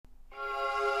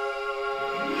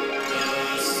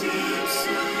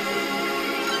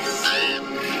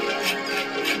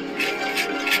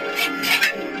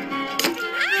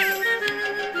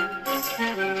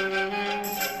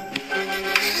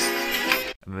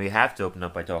we have to open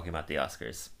up by talking about the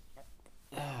Oscars.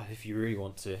 If you really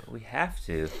want to. We have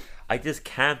to. I just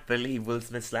can't believe Will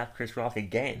Smith slapped Chris Rock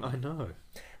again. I know.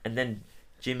 And then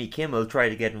Jimmy Kimmel tried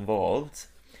to get involved.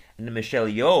 And then Michelle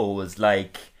Yeoh was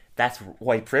like, that's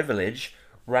white privilege.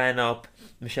 Ran up,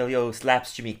 Michelle Yeoh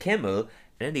slaps Jimmy Kimmel.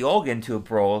 And then they all get into a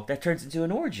brawl that turns into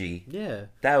an orgy. Yeah.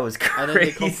 That was crazy. And then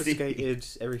they confiscated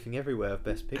Everything Everywhere of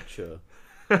Best Picture.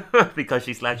 Because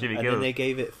she slapped Jimmy Kimmel. And then they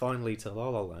gave it finally to La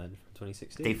La Land from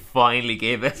 2016. They finally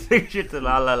gave Best Picture to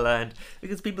La La Land.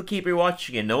 Because people keep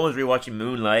rewatching it. No one's rewatching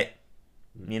Moonlight.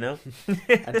 You know?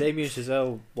 And Damien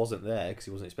Chazelle wasn't there because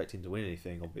he wasn't expecting to win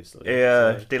anything, obviously.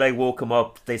 Yeah, so. They like woke him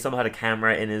up. They somehow had a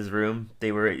camera in his room.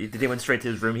 They went straight to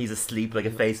his room. He's asleep, like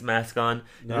a face mask on.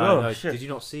 No, shit. Did you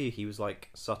not see? He was like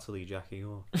subtly jacking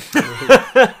off.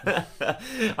 I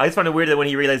just found it weird that when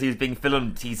he realized he was being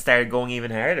filmed, he started going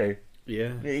even harder.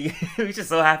 Yeah, he was just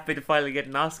so happy to finally get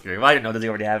an Oscar. Well, I don't know. Does he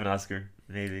already have an Oscar?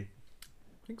 Maybe.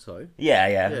 I think so.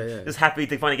 Yeah. Just happy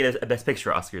to finally get a Best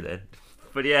Picture Oscar then.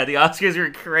 But yeah, the Oscars were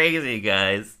crazy,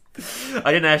 guys.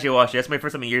 I didn't actually watch it. That's my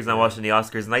first time in years not watching the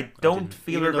Oscars, and I don't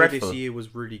feel regretful. This year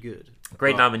was really good.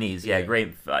 Great nominees, yeah,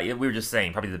 great. We were just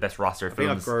saying, probably the best roster of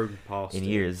films I've grown past in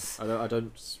years. I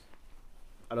don't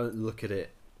look at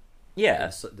it.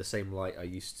 Yeah, the same light I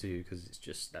used to, because it's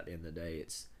just at the end of the day,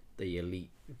 it's the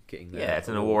elite getting there. Yeah, it's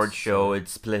an award show.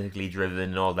 It's politically driven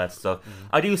and all that stuff.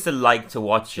 I do still like to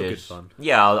watch it. Good fun.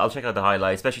 Yeah, I'll check out the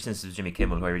highlights, especially since it's Jimmy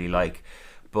Kimmel, who I really like.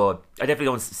 But I definitely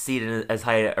don't see it in as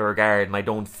high a regard, and I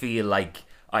don't feel like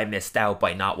I missed out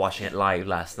by not watching it live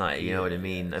last night. You know what I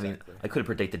mean? Exactly. I mean, I could have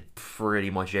predicted pretty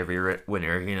much every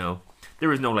winner. You know, there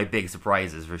was no like big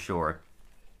surprises for sure.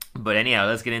 But anyhow,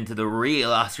 let's get into the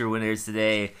real Oscar winners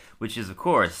today, which is of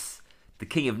course the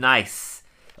King of Nice.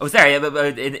 Oh, sorry,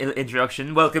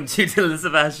 introduction. Welcome to Dillon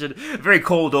Sebastian. Very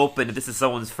cold open if this is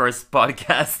someone's first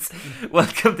podcast.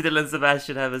 Welcome to Dillon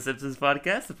Sebastian Have a Simpsons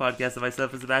podcast, the podcast that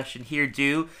myself and Sebastian here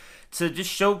do to just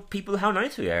show people how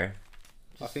nice we are.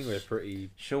 I think we're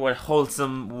pretty... Show what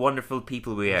wholesome, wonderful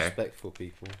people we are. Respectful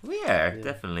people. We are,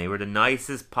 definitely. We're the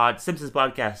nicest Simpsons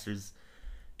podcasters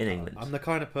in England. I'm the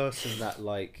kind of person that,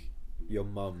 like, your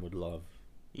mum would love.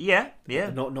 Yeah.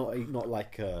 Not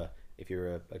like if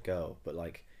you're a girl, but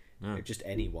like... Just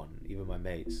anyone, even my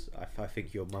mates. I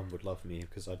think your mum would love me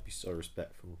because I'd be so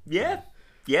respectful. Yeah.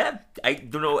 I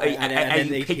don't know. Are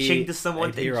you pitching to someone?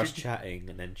 They hear us chatting,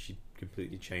 and then she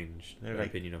completely changed their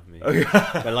opinion of me.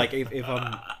 But like, if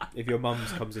your mum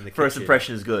comes in the first kitchen,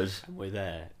 impression is good, and we're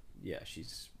there, yeah,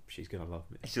 she's gonna love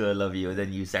me. She's gonna love you, and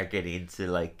then you start getting into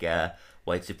like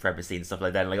white supremacy and stuff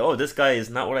like that. And like, oh, this guy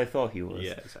is not what I thought he was.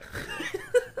 Yeah, exactly.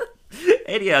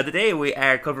 Anyhow, today we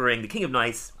are covering The King of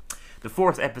Nice, the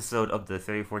 4th episode of the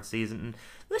 34th season.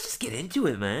 Let's just get into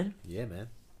it, man. Yeah, man.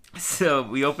 So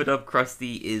we open up.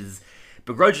 Krusty is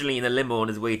begrudgingly in a limo on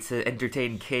his way to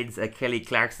entertain kids at Kelly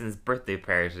Clarkson's birthday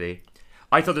party.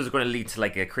 I thought this was going to lead to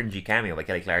like a cringy cameo by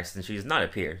Kelly Clarkson. She does not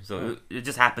appear, so it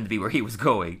just happened to be where he was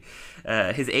going.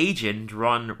 His agent,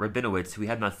 Ron Rabinowitz, who we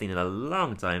have not seen in a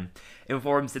long time,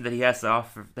 informs him that he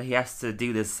has to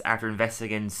do this after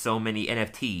investigating so many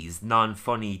NFTs,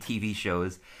 non-funny TV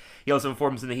shows. He also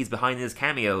informs him that he's behind his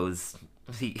cameos.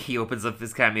 He opens up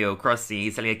his cameo, Krusty.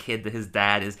 He's telling a kid that his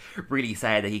dad is really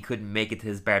sad that he couldn't make it to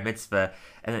his bar mitzvah,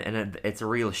 and it's a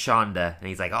real Shonda. And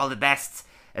he's like, all the best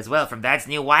as well from Dad's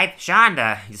new wife,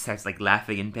 Shonda. He just starts like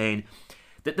laughing in pain.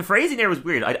 The phrasing there was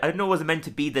weird. I don't know, was it meant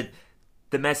to be that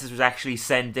the message was actually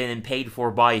sent in and paid for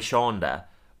by Shonda,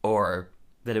 or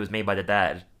that it was made by the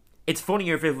dad? It's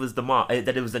funnier if it was the mom,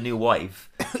 that it was the new wife,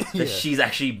 that she's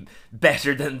actually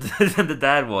better than the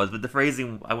dad was. But the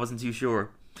phrasing, I wasn't too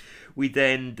sure. We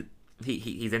then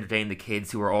he's entertaining the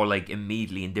kids who are all like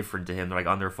immediately indifferent to him. They're like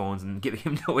on their phones and giving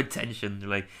him no attention. They're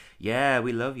like, "Yeah,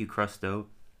 we love you, Crusto."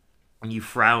 And he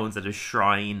frowns at a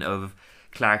shrine of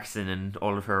Clarkson and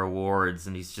all of her awards,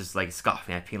 and he's just like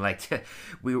scoffing at being like,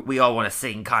 "We all won a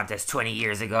singing contest 20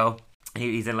 years ago."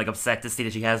 He's then like upset to see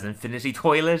that she has an infinity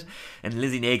toilet, and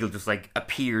Lizzie Nagel just like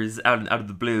appears out of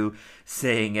the blue,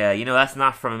 saying, "That's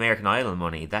not from American Idol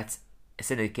money. That's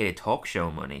syndicated talk show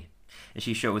money." And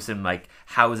she shows him like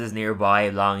houses nearby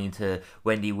belonging to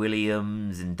Wendy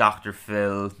Williams and Dr.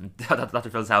 Phil. Dr.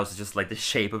 Phil's house is just like the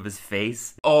shape of his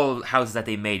face. All houses that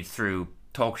they made through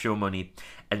talk show money.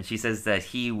 And she says that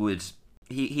he'd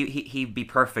be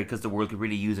perfect because the world could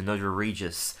really use another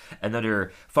Regis,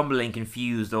 another fumbling,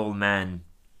 confused old man.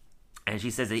 And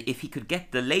she says that if he could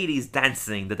get the ladies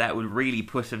dancing, that would really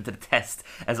put him to the test,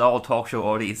 as all talk show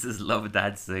audiences love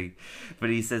dancing. But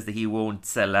he says that he won't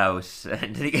sell out,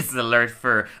 and then he gets an alert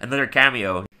for another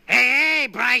cameo. Hey,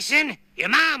 Bryson! Your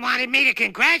mom wanted me to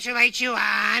congratulate you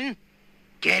on...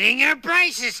 Getting your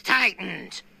braces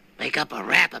tightened. Make up a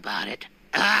rap about it.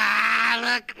 Ah,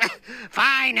 look.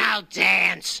 Fine, I'll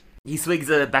dance. He swings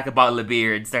back a bottle of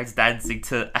beer and starts dancing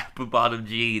to Apple Bottom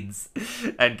Jeans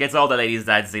and gets all the ladies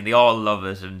dancing. They all love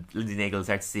it, and Lindsay Naegle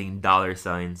starts seeing dollar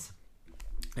signs.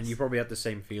 And you probably had the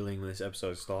same feeling when this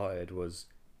episode started, was,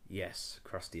 yes,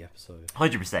 Krusty episode.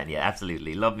 100%, yeah,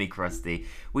 absolutely. Love me Krusty.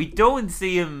 We don't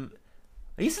see him...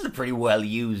 He's still a pretty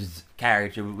well-used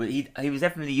character, but he was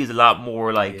definitely used a lot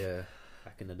more, like... Yeah,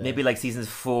 back in the day. Maybe like seasons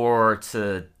 4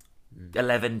 to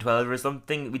 11, 12 or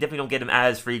something. We definitely don't get him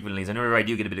as frequently. So whenever I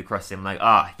do get a bit of Krusty, I'm like,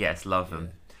 yes, love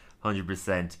him.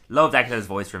 100%. Loved acting his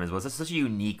voice for him as well. It's such a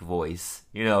unique voice,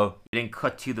 you know. Then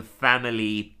cut to the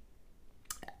family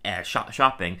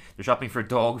shopping. They're shopping for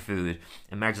dog food,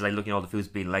 and Marge is like looking at all the foods,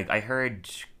 being like, I heard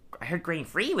grain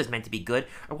free was meant to be good,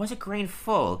 or was it grain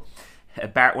full?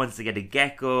 Bart wants to get a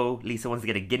gecko. Lisa wants to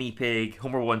get a guinea pig.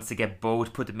 Homer wants to get Bo to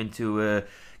put them into a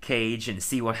cage and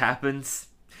see what happens.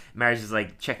 Marge is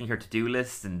like checking her to-do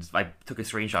list, and I took a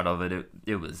screenshot of it.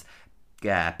 It was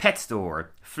pet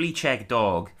store, flea check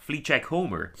dog, flea check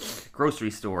Homer,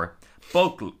 grocery store,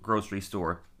 bulk grocery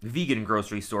store, vegan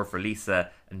grocery store for Lisa,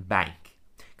 and bank.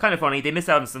 Kind of funny. They missed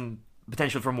out on some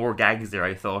potential for more gags there,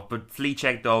 I thought, but flea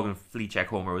check dog and flea check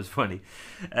Homer was funny.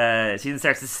 She then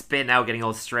starts to spin out, getting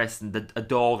all stressed, and a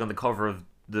dog on the cover of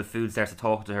the food starts to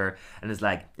talk to her and is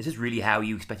like, is this really how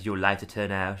you expected your life to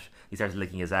turn out? He starts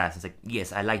licking his ass. It's like,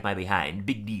 yes, I like my behind,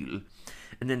 big deal.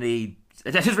 And then I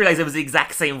just realized it was the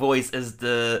exact same voice as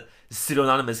the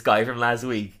pseudonymous guy from last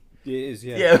week. It is,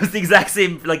 yeah. Yeah, it was the exact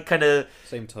same, like, kind of...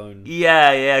 Same tone.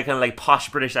 Yeah, kind of like posh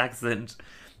British accent.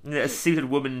 A suited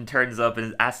woman turns up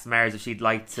and asks Marge if she'd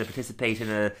like to participate in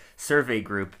a survey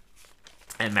group.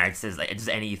 And Marge says, like, just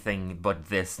anything but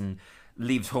this, and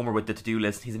leaves Homer with the to-do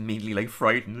list. He's immediately, like,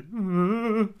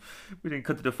 frightened. We didn't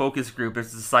cut to the focus group.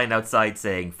 There's a sign outside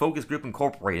saying, Focus Group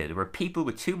Incorporated, where people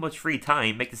with too much free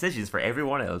time make decisions for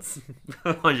everyone else.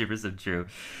 100% true.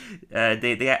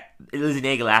 Lindsay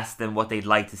Naegle asked them what they'd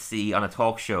like to see on a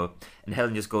talk show, and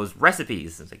Helen just goes,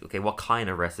 recipes. It's like, okay, what kind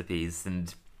of recipes?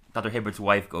 And Dr. Hibbert's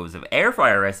wife goes, of air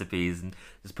fryer recipes, and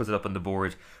just puts it up on the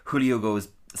board. Julio goes,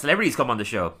 celebrities come on the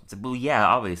show. It's like, well, yeah,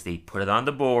 obviously, put it on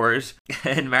the board.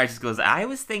 And Marge just goes, I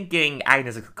was thinking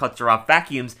Agnes cuts her off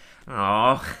vacuums.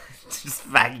 Oh, just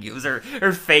vacuums,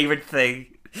 her favourite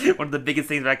thing. One of the biggest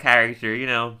things about character, you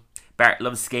know. Bart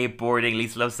loves skateboarding,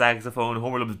 Lisa loves saxophone,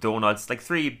 Homer loves donuts. Like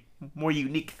 3 more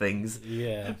unique things.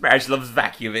 Yeah. Marge loves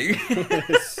vacuuming.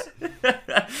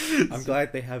 I'm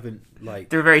glad they haven't, like...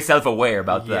 They're very self-aware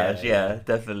about that. Yeah,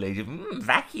 definitely.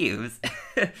 Vacuums.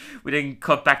 We then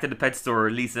cut back to the pet store.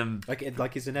 Lisa...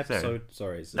 Like it's an episode...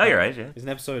 Sorry. No, you're right, yeah. It's an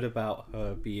episode about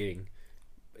her being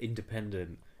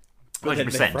independent. 100%. Then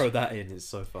they throw that in. It's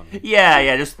so funny.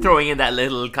 Yeah, just throwing in that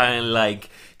little kind of, like,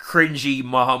 cringy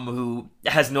mom who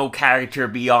has no character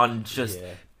beyond just...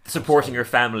 supporting her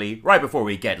family right before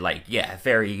we get, like,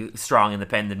 very strong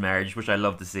independent Marge, which I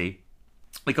love to see.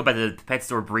 We come back to the pet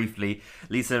store briefly.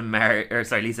 Lisa and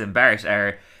Bart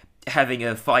are having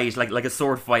a fight, like a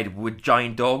sword fight with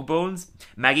giant dog bones.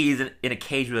 Maggie is in a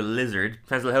cage with a lizard.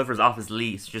 Transl Helfer's off his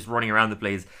leash, just running around the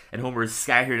place, and Homer is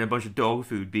scattered in a bunch of dog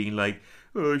food, being like,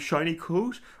 shiny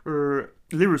coat or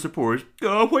liver support.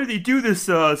 Oh, why did they do this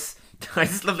to us? I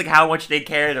just love, like, how much they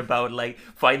cared about, like,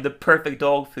 finding the perfect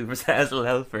dog food for Transl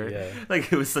Helfer. Yeah.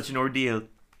 Like, it was such an ordeal.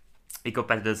 We go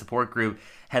back to the support group.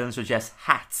 Helen suggests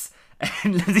hats.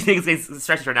 And Lindsay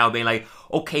stretches her now, being like,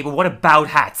 okay, but what about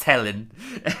hats, Helen?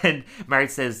 And Marge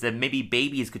says that maybe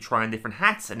babies could try on different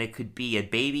hats, and it could be a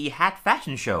baby hat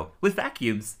fashion show with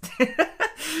vacuums.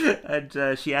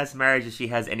 And she asks Marge if she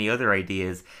has any other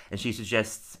ideas, and she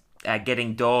suggests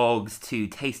getting dogs to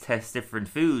taste test different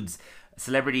foods.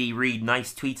 Celebrity read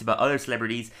nice tweets about other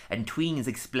celebrities, and tweens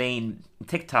explain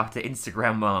TikTok to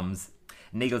Instagram moms.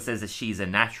 Naegle says that she's a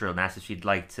natural and asks if she'd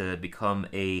like to become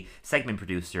a segment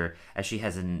producer, as she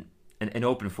has an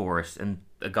open for it. And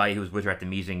a guy who was with her at the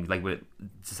meeting, like, with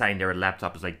sitting there with a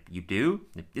laptop, is like, you do?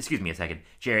 Excuse me a second.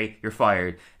 Jerry, you're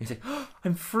fired. And he's like, oh,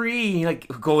 I'm free. He, like,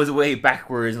 goes away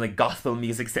backwards, and, like, gospel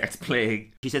music starts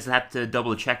playing. She says to have to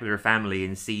double check with her family,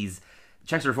 and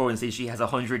checks her phone and sees she has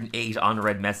 108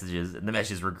 unread messages, and the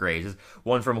messages were great. There's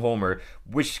one from Homer: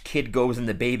 which kid goes in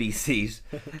the baby seat?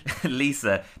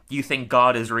 Lisa: do you think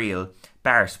God is real?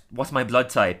 Bart: what's my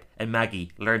blood type? And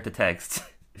Maggie: learn to text.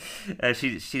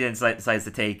 She then decides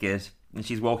to take it, and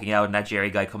she's walking out, and that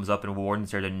Jerry guy comes up and warns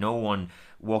her that no one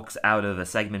walks out of a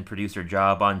segment producer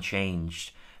job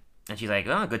unchanged. And she's like,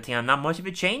 oh, good thing I'm not much of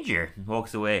a changer, and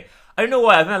walks away. I don't know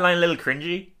why, I found that line a little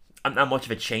cringy. I'm not much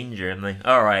of a changer. I'm like,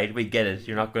 all right, we get it.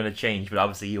 You're not going to change, but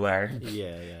obviously you are.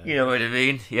 Yeah. You know what I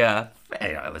mean? Yeah.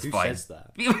 It was fine. Who says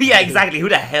that? Yeah, exactly. Who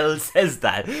the hell says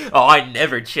that? Oh, I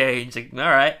never change. Like, all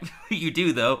right, you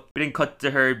do though. We then cut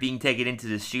to her being taken into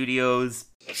the studios.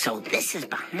 So this is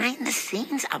behind the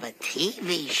scenes of a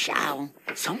TV show.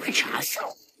 So much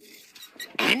hustle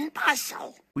and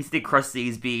bustle. We see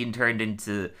Krusty's being turned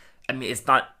into. I mean, it's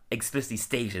not explicitly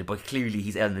stated, but clearly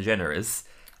he's Ellen DeGeneres.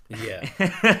 Yeah.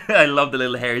 I love the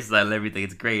little hairstyle and everything.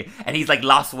 It's great, and he's like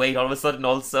lost weight all of a sudden.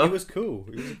 Also, He was cool.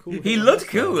 he looked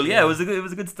cool. Yeah, it was a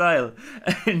good style,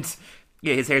 and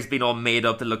yeah, his hair's been all made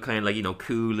up to look kind of like, you know,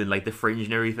 cool and like the fringe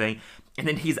and everything. And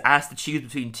then he's asked to choose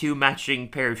between two matching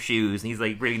pair of shoes, and he's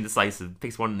like really indecisive.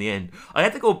 Picks one in the end. I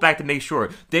had to go back to make sure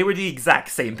they were the exact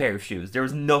same pair of shoes. There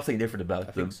was nothing different about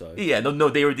them. think so. Yeah, no,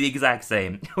 they were the exact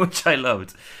same, which I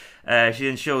loved. She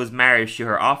then shows Marge to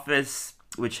her office,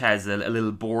 which has a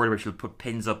little board where she'll put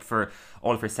pins up for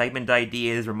all of her segment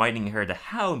ideas, reminding her that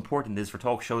how important it is for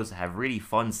talk shows to have really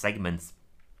fun segments.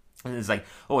 And it's like,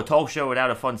 oh, a talk show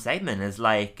without a fun segment is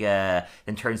like, then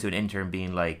turns to an intern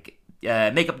being like,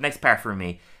 make up the next part for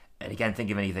me. And he can't think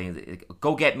of anything.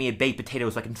 Go get me a baked potato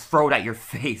so I can throw it at your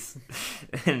face.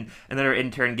 And another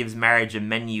intern gives Marge a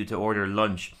menu to order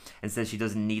lunch and says she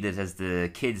doesn't need it as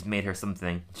the kids made her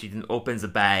something. She then opens a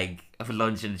bag of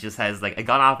lunch and it just has like a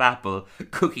gone-off apple,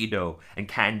 cookie dough, and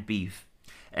canned beef.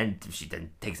 And she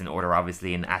then takes an order,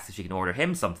 obviously, and asks if she can order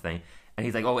him something. And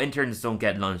he's like, oh, interns don't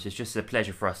get lunch. It's just a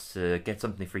pleasure for us to get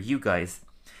something for you guys.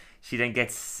 She then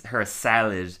gets her a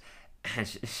salad. And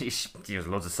she has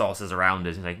loads of sauces around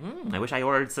it. And like, I wish I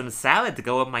ordered some salad to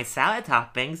go with my salad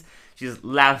toppings. She just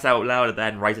laughs out loud at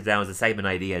that and writes it down as a segment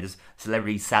idea. Just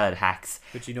celebrity salad hacks.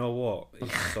 But you know what?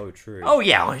 It's so true. Oh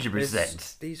yeah,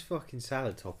 100%. These fucking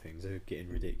salad toppings are getting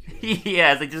ridiculous.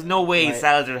 Yeah, it's like there's no way Like-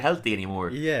 salads are healthy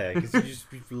anymore. Yeah, because you just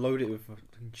load it with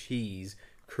fucking cheese,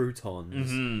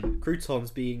 croutons. Mm-hmm. Croutons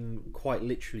being quite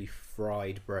literally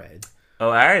fried bread. Oh,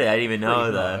 are they? I didn't even know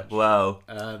Pretty that. much. Wow.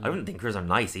 I wouldn't think croutons are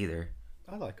nice either.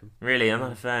 I like them. Really, I'm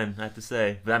not a fan, I have to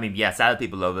say. But I mean, yeah, salad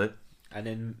people love it. And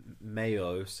then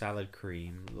mayo, salad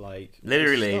cream, like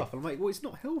Literally. stuff. I'm like, well, it's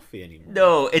not healthy anymore.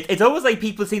 No, it's almost like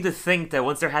people seem to think that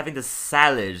once they're having the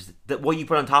salad, that what you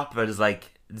put on top of it is like,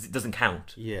 it doesn't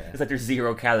count. Yeah. It's like there's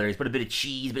 0 calories. Put a bit of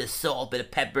cheese, a bit of salt, a bit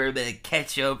of pepper, a bit of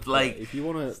ketchup, like, if you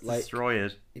want to destroy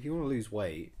it. if you want to lose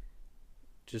weight,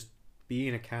 just be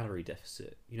in a calorie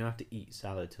deficit. You don't have to eat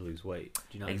salad to lose weight. Do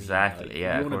you know what Exactly, I mean? Like,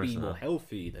 yeah, you of want to course be more not.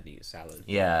 healthy than eat a salad.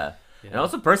 Yeah. Yeah. And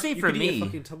also, personally, You for could eat me, a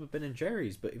fucking tub of Ben and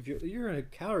Jerry's, but if you're in a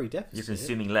calorie deficit, you're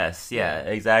consuming less. Yeah,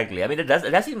 exactly. I mean,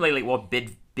 that seems like what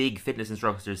big fitness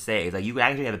instructors say. It's like you could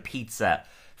actually have a pizza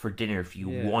for dinner if you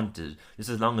wanted, just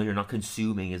as long as you're not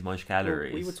consuming as much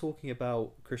calories. Well, we were talking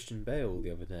about Christian Bale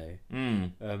the other day,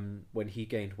 when he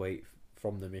gained weight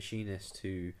from The Machinist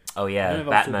to Oh yeah, I don't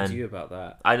know if I was Batman. talking to you about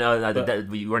that. I know But-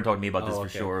 that you weren't talking to me about this Oh, for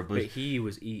okay. sure, but he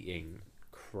was eating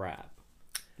crap,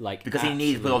 like because he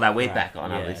needs to put absolute all that weight crap. back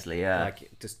on, obviously, yeah.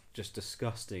 like just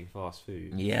disgusting fast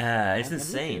food. Yeah, it's And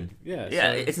insane. wicked. Yeah,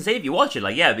 Yeah, so- it's insane if you watch it.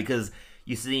 Like, yeah, because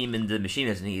you see him in The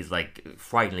Machinist and he's like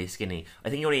frighteningly skinny. I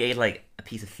think he only ate like a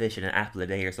piece of fish and an apple a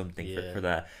day or something Yeah. for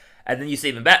that. And then you see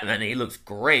him in Batman and he looks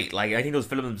great. Like, I think those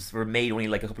films were made only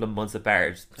like a couple of months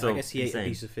apart. And So I guess he ate insane. a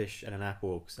piece of fish and an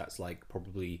apple because that's like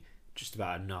probably just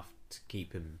about enough to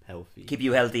keep him healthy. Keep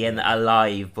you healthy and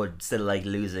alive, but still like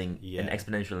losing Yeah. an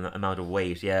exponential amount of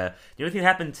weight. Yeah, the only thing that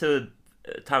happened to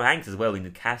Tom Hanks as well in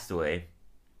the Castaway.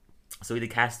 So he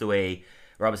did Castaway,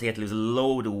 where obviously he had to lose a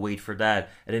load of weight for that,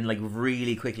 and then like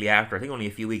really quickly after, I think only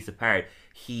a few weeks apart,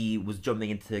 he was jumping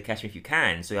into Catch Me If You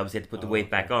Can. So he obviously had to put the weight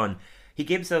back on. He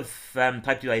gave himself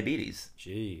type 2 diabetes.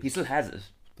 Jeez, He still has it.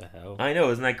 the hell? I know,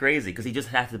 isn't that crazy? Because he just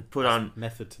had to put on.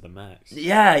 Method to the max.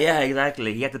 Yeah,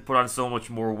 exactly. He had to put on so much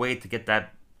more weight to get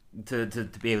that to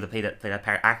be able to play that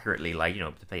part accurately, like, you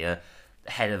know, to play a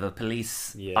head of a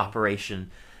police operation.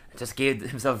 Just gave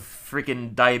himself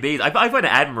freaking diabetes. I find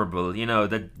it admirable, you know,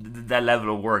 that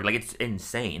level of work. Like, it's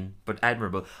insane, but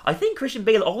admirable. I think Christian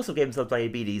Bale also gave himself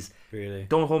diabetes. Really?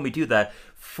 Don't hold me to that.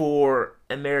 For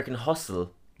American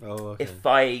Hustle. Oh, okay. If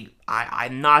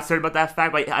I'm not certain about that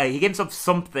fact, but he gave himself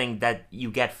something that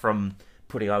you get from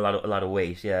putting on a lot of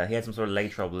weight. Yeah, he had some sort of leg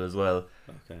trouble as well.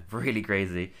 Okay. Really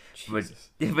crazy. Jesus.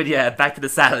 But yeah, back to the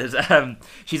salad.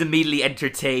 She's immediately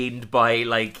entertained by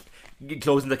like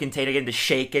closing the container again to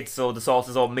shake it so the sauce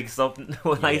is all mixed up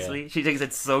nicely. She thinks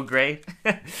it's so great.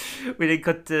 We then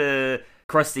cut to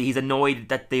Krusty. He's annoyed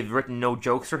that they've written no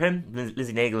jokes for him.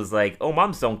 Lizzie Nagel's like, "Oh,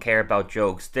 moms don't care about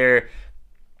jokes. They're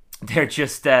they're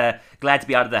just glad to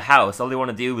be out of the house. All they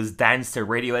want to do is dance to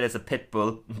Radiohead as a pit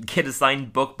bull, get a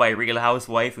signed book by a Real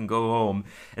Housewife, and go home.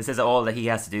 And says that all that he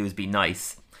has to do is be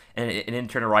nice. And an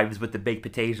intern arrives with the baked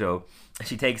potato.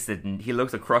 She takes it and he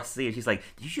looks at Krusty and she's like,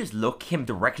 "Did you just look him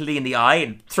directly in the eye?"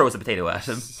 and throws a potato at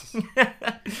him.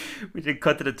 We should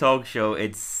cut to the talk show.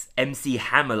 It's MC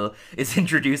Hamill is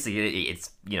introducing it.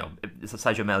 It's,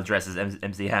 Sideshow Mel dresses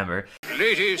MC Hammer.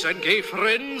 Ladies and gay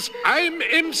friends, I'm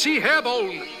MC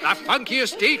Hairbone, the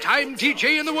funkiest daytime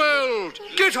DJ in the world.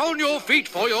 Get on your feet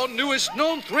for your newest,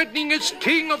 non-threateningest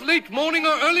king of late morning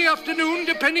or early afternoon,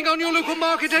 depending on your local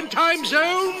market and time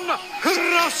zone,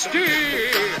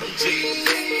 Krusty!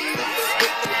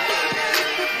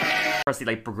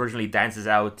 Krusty begrudgingly dances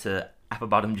out to Apple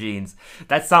Bottom Jeans.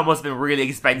 That song must have been really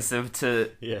expensive to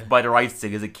buy the rights to,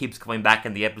 because it keeps coming back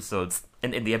in the episodes.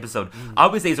 In the episode,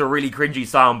 obviously it's a really cringy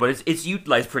song, but it's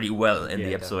utilized pretty well in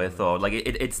the episode. Definitely. I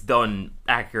thought it's done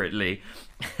accurately.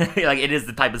 It is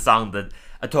the type of song that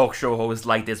a talk show host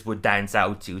like this would dance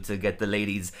out to get the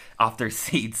ladies off their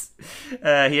seats. He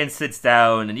then sits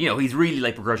down and he's really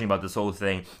begrudging about this whole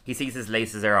thing. He sees his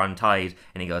laces are untied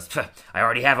and he goes, "I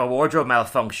already have a wardrobe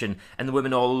malfunction," and the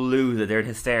women all lose that they're in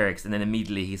hysterics. And then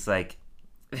immediately he's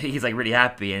really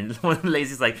happy, and one of the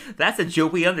ladies is like, "That's a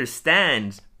joke we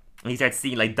understand." And he starts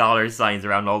seeing dollar signs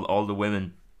around all the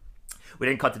women. We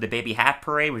then cut to the baby hat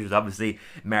parade, which was obviously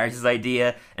Marge's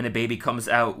idea, and the baby comes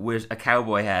out with a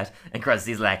cowboy hat, and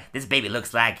Krusty's like, "This baby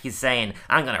looks like he's saying,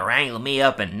 'I'm gonna wrangle me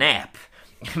up and nap.'"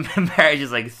 Marge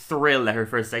is thrilled that her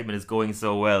first segment is going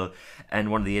so well, and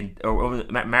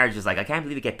Marge is like, "I can't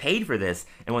believe we get paid for this,"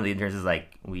 and one of the interns is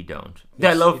like, "We don't."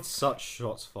 It's such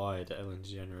shots fired at Ellen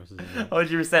DeGeneres, isn't it?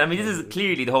 100%. I mean, this is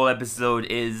clearly the whole episode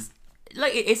is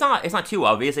it's not too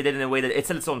obvious. They did it in a way that it's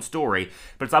its own story,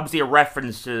 but it's obviously a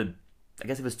reference to, I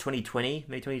guess it was 2020,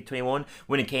 maybe 2021,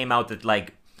 when it came out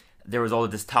that there was all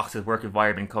of this toxic work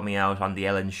environment coming out on the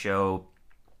Ellen show,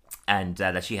 and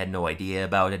that she had no idea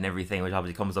about it and everything, which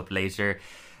obviously comes up later.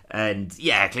 And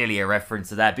yeah, clearly a reference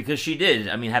to that, because she did,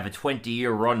 have a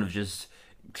 20-year run of just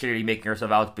clearly making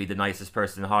herself out to be the nicest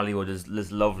person in Hollywood, this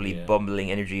lovely,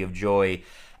 bumbling energy of joy.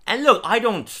 And look, I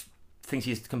don't think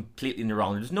she's completely in the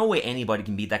wrong. There's no way anybody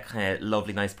can be that kind of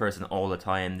lovely, nice person all the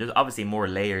time. There's obviously more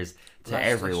layers to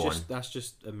everyone. That's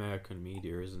just American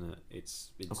media, isn't it? It's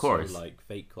of course so,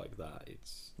 fake like that.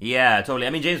 It's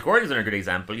totally. James Corden's another good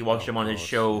example. You watch him on his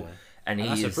show, and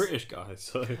he's a British guy.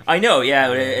 So I know,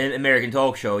 an American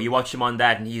talk show. You watch him on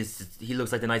that, and he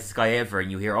looks like the nicest guy ever.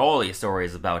 And you hear all these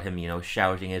stories about him,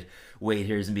 shouting at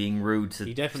waiters and being rude to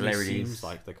he definitely celebrities. Seems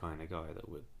like the kind of guy that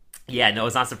would. Yeah, no,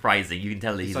 it's not surprising. You can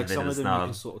tell that he's a bit of a snob. You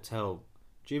can sort of tell.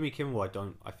 Jimmy Kimmel,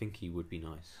 I think he would be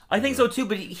nice. I think so too,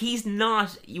 but he's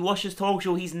not. You watch his talk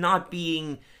show, he's not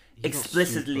being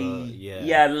explicitly. Not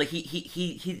super,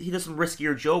 he does some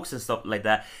riskier jokes and stuff like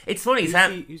that. It's funny.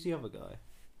 Who's the other guy?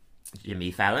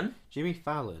 Jimmy Fallon. Jimmy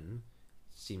Fallon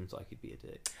seems like he'd be a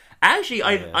dick. Actually,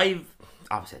 I've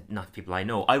obviously not people I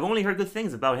know. I've only heard good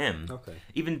things about him. Okay.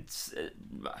 Even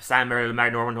Sam Merrill,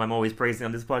 Mark Norman, who I'm always praising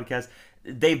on this podcast,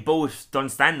 they've both done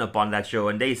stand-up on that show,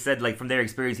 and they said from their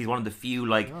experience he's one of the few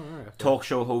talk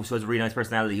show hosts who has a really nice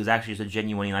personality, who's actually just a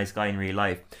genuinely nice guy in real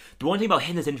life. The one thing about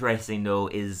him that's interesting though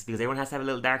is, because everyone has to have a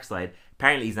little dark side,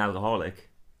 apparently he's an alcoholic.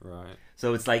 Right.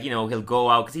 So it's he'll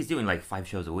go out, because he's doing 5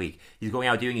 shows a week. He's going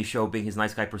out doing his show, being his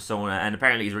nice guy persona, and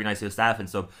apparently he's really nice to his staff and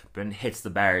stuff, but then hits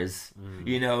the bars.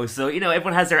 So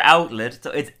everyone has their outlet.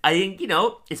 So I think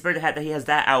it's better that he has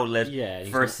that outlet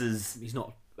versus he's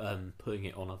not putting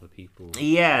it on other people.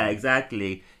 Yeah,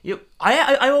 exactly.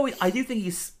 I do think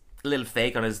he's a little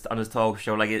fake on his talk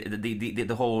show.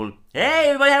 The whole, "Hey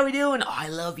everybody, how we doing? Oh, I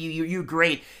love you. You're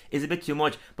great," is a bit too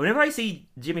much. But whenever I see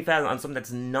Jimmy Fallon on something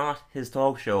that's not his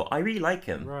talk show, I really like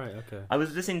him. Right. Okay. I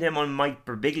was listening to him on Mike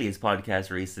Birbiglia's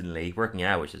podcast recently, Working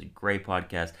Out, which is a great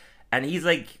podcast, and he's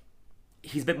a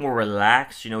bit more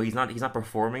relaxed. He's not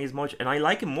performing as much, and I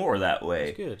like him more that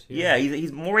way. That's good. Yeah,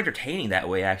 he's more entertaining that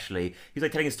way. Actually, he's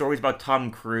telling stories about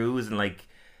Tom Cruise and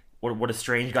what a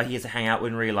strange guy he is to hang out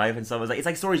with in real life and stuff.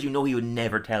 It's stories he would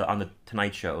never tell on the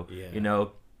Tonight Show. Yeah.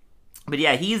 But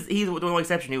yeah, he's the one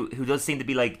exception who does seem to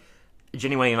be a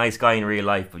genuinely nice guy in real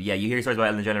life. But yeah, you hear stories about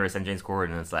Ellen DeGeneres and James Corden,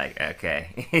 and it's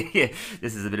okay,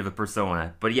 this is a bit of a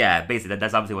persona. But yeah, basically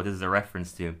that's obviously what this is a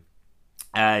reference to.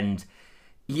 And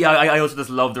yeah, I also just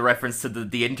love the reference to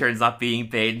the interns not being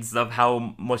paid and stuff,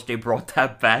 how much they brought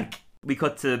that back. We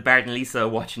cut to Bart and Lisa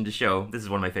watching the show. This is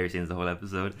one of my favourite scenes of the whole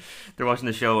episode. They're watching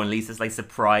the show, and Lisa's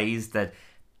surprised that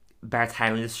Bart's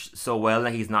handling this so well,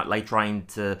 that he's not trying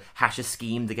to hash a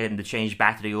scheme to get him to change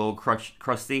back to the old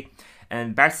Krusty.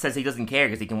 And Bart says he doesn't care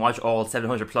because he can watch all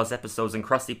 700 plus episodes in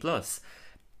Krusty Plus.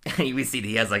 We see that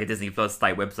he has like a Disney Plus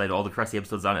type website, all the Krusty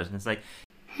episodes on it, and it's like,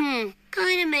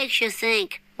 Kinda makes you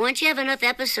think. Once you have enough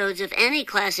episodes of any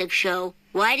classic show,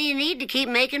 why do you need to keep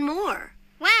making more?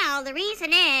 Well, the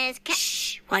reason is...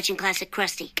 Shh, watching Classic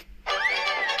Krusty.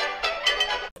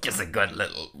 just a good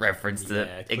little reference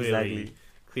to exactly.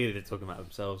 Clearly they're talking about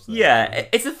themselves. Though. Yeah,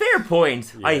 it's a fair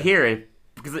point. Yeah. I hear it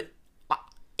because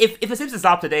if a Simpsons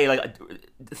stopped today, like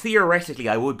theoretically,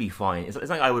 I would be fine. It's not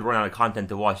like I would run out of content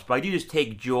to watch, but I do just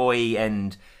take joy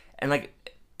and like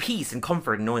peace and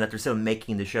comfort in knowing that they're still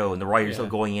making the show and the writers still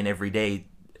going in every day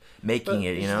making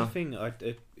it. You know, the thing.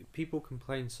 People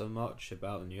complain so much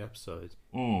about the new episodes.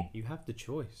 You have the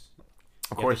choice.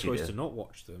 Of course, you have the choice do. to not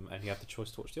watch them, and you have the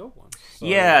choice to watch the old ones. So,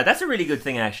 Yeah, that's a really good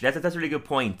thing. Actually, that's a really good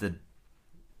point that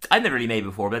I've never really made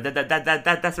before. But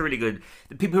that's a really good.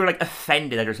 The people who are like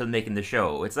offended that they're still making the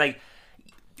show. It's like,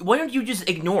 why don't you just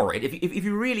ignore it? If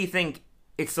you really think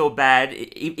it's so bad,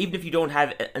 even if you don't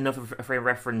have enough of a frame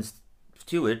reference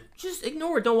to it, just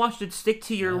ignore it. Don't watch it. Stick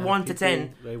to your 1 to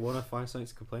 10. They want to find something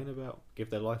to complain about. Give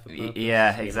their life a purpose.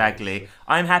 Yeah, exactly.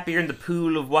 I'm happier in the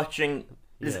pool of watching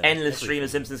this endless stream of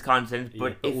everything. Simpsons content,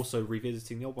 but also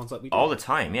revisiting the old ones like we do. all the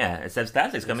time. Yeah, it's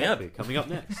Sebastic's coming up. Coming up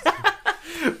next.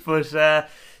 But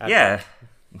yeah,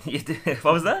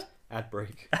 what was that? Ad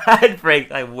break. Ad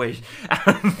break. I wish.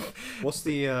 What's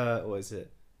the what is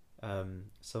it?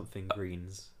 Something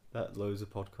Greens. That loads of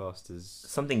podcasters.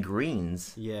 Something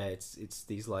greens. Yeah, it's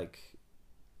these like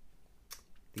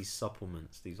these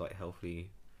supplements, these like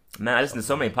healthy. Man, I listen to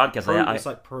so many podcasts. It's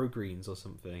like Pro Greens or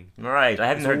something. Right, I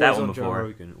haven't heard that one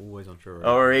before. Always on Joe Rogan.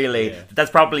 Oh, really? Yeah. That's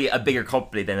probably a bigger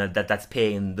company than that's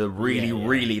paying the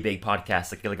really big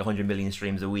podcasts that get like 100 million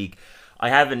streams a week. I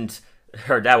haven't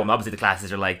heard that one. Obviously, the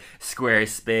classes are like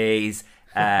Squarespace,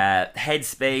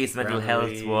 Headspace, mental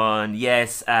health one.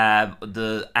 Yes,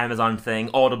 the Amazon thing,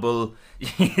 Audible,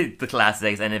 the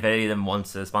classics. And if any of them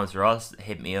wants to sponsor us,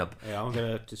 hit me up. Yeah, I'm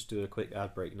gonna just do a quick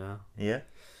ad break now. Yeah.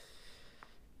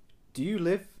 Do you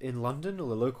live in London or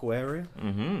the local area?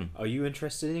 Mm-hmm. Are you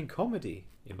interested in comedy,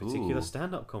 in particular Ooh.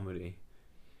 stand-up comedy?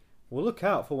 Well, look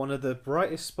out for one of the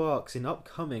brightest sparks in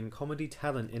upcoming comedy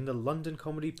talent in the London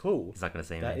comedy pool. He's not going to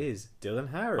say That anything. is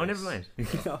Dylan Harris. Oh, never mind.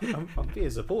 I'm being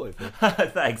supportive.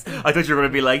 Thanks. I thought you were going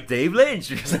to be like Dave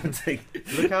Lynch or something.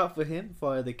 Look out for him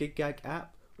via the Gig Gag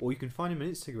app, or you can find him on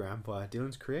Instagram via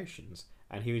Dylan's Creations,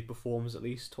 and he performs at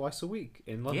least twice a week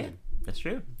in London. Yeah, that's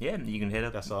true. Yeah, you can hit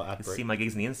up. That's our ad break. See my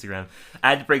gigs on the Instagram.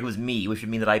 Ad break was me, which would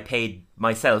mean that I paid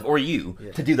myself or you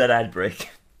to do that ad break.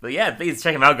 But yeah, please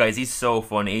check him out, guys. He's so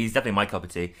funny. He's definitely my cup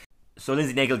of tea. So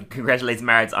Lindsay Nagel congratulates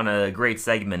Marge on a great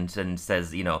segment and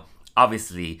says, you know,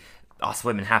 obviously us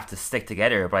women have to stick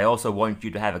together, but I also want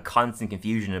you to have a constant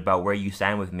confusion about where you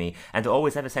stand with me and to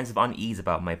always have a sense of unease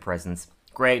about my presence.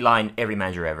 Great line, every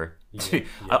manager ever. Yeah.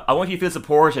 I want you to feel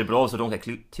supported, but also don't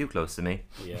get too close to me.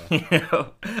 Yeah. You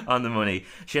know, on the money.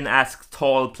 Shin asks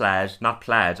tall plaid, not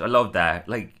plaid. I love that.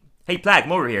 Like, hey, Plaid,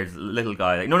 come over here, little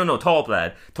guy. Like, no, tall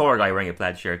plaid. Taller guy wearing a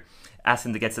plaid shirt. Ask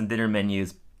him to get some dinner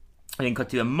menus. And then cut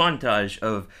to a montage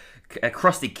of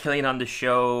Krusty killing on the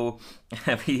show.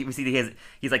 We see that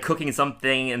he's like cooking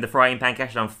something and the frying pan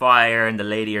catches on fire, and the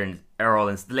ladies are all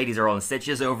in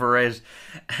stitches over it.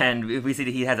 And we see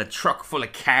that he has a truck full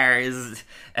of cars,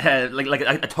 like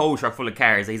a tow truck full of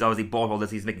cars. He's obviously bought all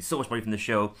this. He's making so much money from the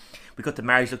show. We cut to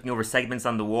Marge looking over segments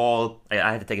on the wall. I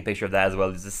had to take a picture of that as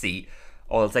well, just to see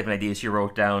all the segment ideas she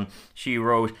wrote down. She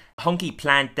wrote hunky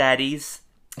plant daddies,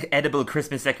 edible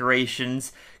Christmas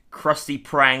decorations, Krusty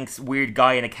pranks, weird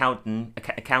guy in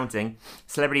accounting,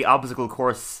 celebrity obstacle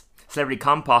course, celebrity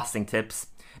composting tips,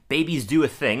 babies do a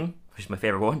thing, which is my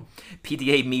favourite one,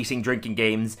 PTA meeting, drinking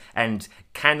games, and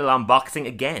candle unboxing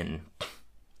again.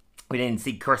 We then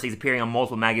see Krusty's appearing on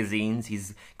multiple magazines.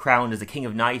 He's crowned as the King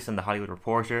of Nice on the Hollywood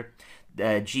Reporter.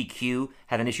 GQ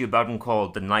had an issue about him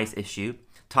called The Nice Issue.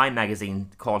 Time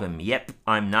magazine called him Yep,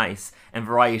 I'm Nice, and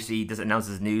Variety just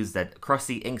announces news that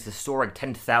Krusty inks historic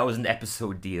 10,000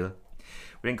 episode deal.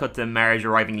 We then cut to Marge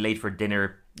arriving late for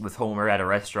dinner with Homer at a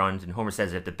restaurant, and Homer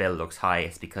says if the bill looks high,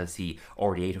 it's because he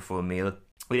already ate a full meal.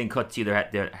 We then cut to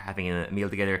they're having a meal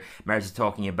together. Marge is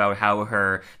talking about how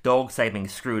her dog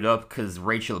segment screwed up because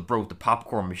Rachel broke the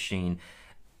popcorn machine.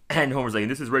 And Homer's like,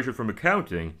 this is Rachel from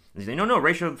accounting. And he's like, no,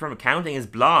 Rachel from accounting is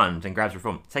blonde, and grabs her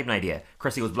phone. Segment idea.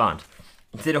 Krusty was blonde.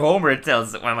 Then Homer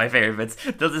tells one of my favorites,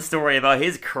 tells a story about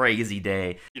his crazy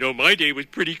day. You know, my day was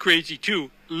pretty crazy,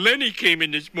 too. Lenny came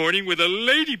in this morning with a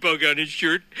ladybug on his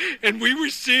shirt, and we were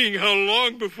seeing how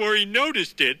long before he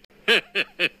noticed it.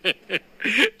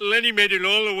 Lenny made it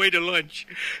all the way to lunch,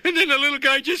 and then the little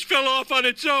guy just fell off on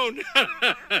its own.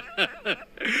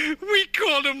 We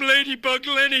called him Ladybug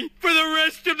Lenny for the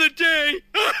rest of the day.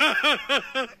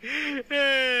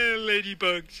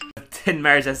 Ladybugs. Then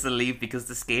Marge has to leave because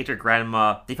they found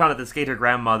out the skater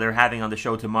grandma they're having on the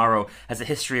show tomorrow has a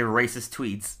history of racist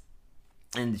tweets.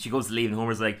 And she goes to leave and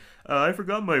Homer's like, I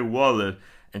forgot my wallet.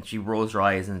 And she rolls her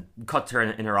eyes and cuts her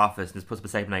in her office and just puts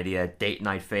beside an idea, date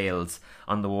night fails,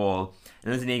 on the wall.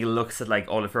 And Lizzie Nagle looks at like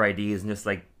all of her ideas and just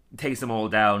like takes them all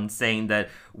down, saying that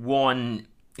one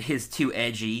is too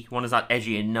edgy, one is not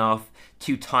edgy enough,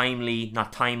 too timely,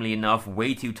 not timely enough,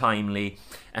 way too timely,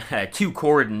 too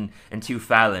Corden and too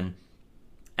Fallon.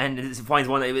 And it finds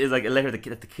one that is like a letter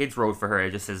that the kids wrote for her.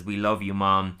 It just says, "We love you,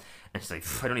 Mom." And she's like,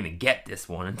 I don't even get this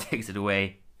one, and takes it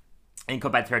away. And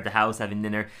come back to her at the house having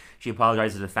dinner. She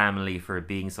apologizes to the family for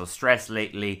being so stressed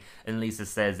lately. And Lisa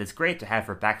says it's great to have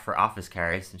her back for office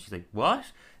cards. And she's like, what?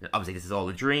 And obviously this is all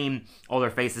a dream. All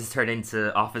their faces turn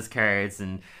into office cards.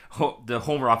 And the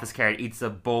Homer office card eats a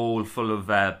bowl full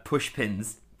of push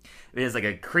pins. It is like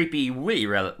a creepy, really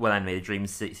well animated dream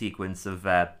sequence of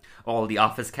all the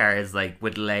office cards like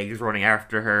with legs running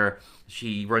after her.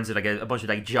 She runs into like a bunch of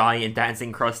like giant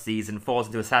dancing Krusties and falls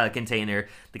into a salad container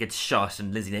that gets shut,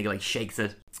 and Lizzie Nagle like shakes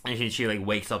it, and she like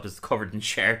wakes up just covered in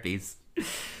Sharpies.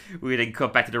 We then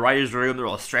cut back to the writer's room. They're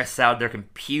all stressed out. Their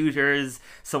computers.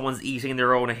 Someone's eating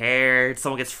their own hair.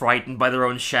 Someone gets frightened by their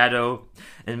own shadow.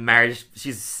 And Marge,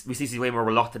 we see she's way more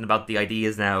reluctant about the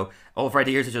ideas now. All of her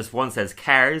ideas are just, one says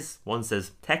cars, one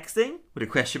says texting with a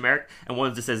question mark, and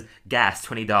one just says gas,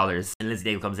 $20. And Lizzie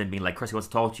Nagle comes in being like, Krusty wants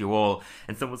to talk to you all.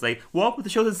 And someone's like, what? But the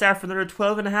show doesn't start for another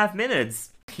 12.5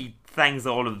 minutes. He thanks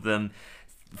all of them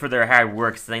for their hard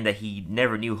work, saying that he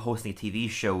never knew hosting a TV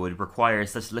show would require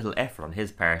such little effort on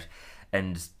his part,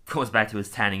 and goes back to his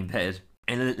tanning bed.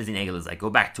 And Lizzie Nagle is like, go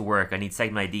back to work, I need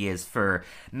segment ideas for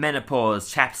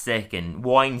menopause, chapstick, and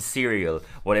wine cereal,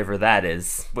 whatever that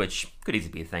is, which could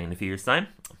easily be a thing in a few years' time.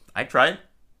 I'd try it.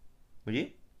 Would you?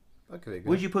 Okay,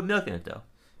 would you put milk in it, though?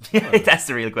 No. That's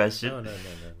the real question. No.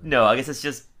 No, I guess it's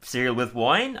just cereal with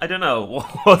wine? I don't know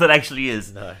what that actually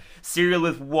is. No. Cereal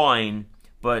with wine,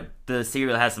 but the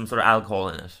cereal has some sort of alcohol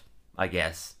in it, I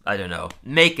guess. I don't know.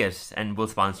 Make it, and we'll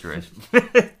sponsor it.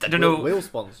 I don't know. We'll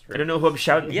sponsor it. I don't know who I'm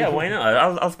shouting. Yeah, why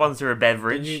not? I'll sponsor a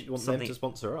beverage. Didn't you want them to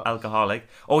sponsor us? Alcoholic.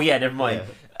 Oh yeah, never mind.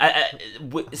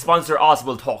 Sponsor us.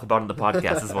 We'll talk about it on the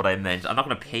podcast. Is what I meant. I'm not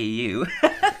going to pay you.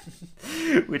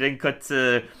 We then cut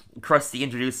to Krusty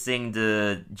introducing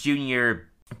the junior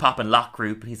pop and lock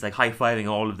group, and he's like high-fiving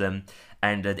all of them.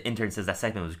 And the intern says that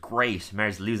segment was great.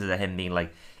 Marge loses at him being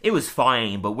like, it was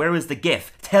fine, but where was the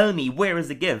gif? Tell me, where is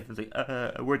the gif? I was like,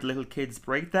 where the little kids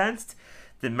breakdanced?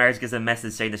 Then Marge gets a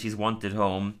message saying that she's wanted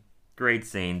home. Great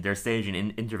scene. They're staging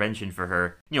an intervention for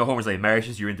her. You know, Homer's like, Marge,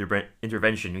 is your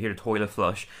intervention. You hear the toilet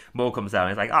flush. Moe comes out and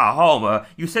he's like, Homer,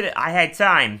 you said it. I had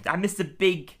time. I missed the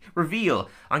big reveal.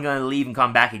 I'm going to leave and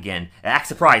come back again. Act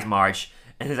surprised, Marge.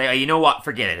 And he's like, you know what?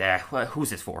 Forget it.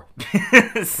 Who's this for?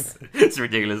 It's a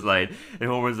ridiculous line. And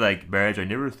Homer's like, Marge, I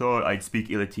never thought I'd speak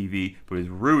ill at TV, but it's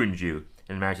ruined you.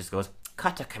 And Marge just goes,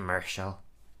 cut a commercial.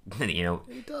 And, you know,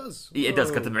 it does. It does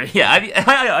cut the commercial. Yeah,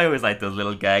 I always like those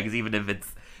little gags, even if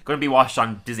it's going to be watched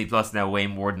on Disney Plus now way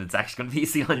more than it's actually going to be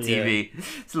seen on TV. Yeah.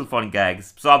 It's little fun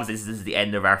gags. So obviously this is the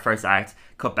end of our first act.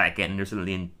 Cut back in. There's still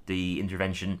the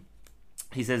intervention.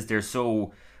 He says they're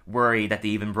so worried that they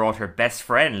even brought her best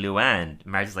friend, Luann.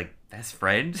 Marge is like, best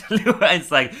friend?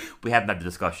 Luann's like, we haven't had the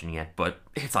discussion yet, but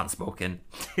it's unspoken.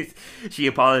 She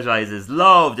apologizes.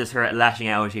 Love just her lashing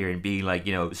out here and being like,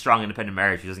 you know, strong, independent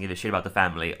Marge. She doesn't give a shit about the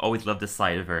family. Always loved this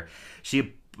side of her.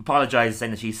 She apologizes,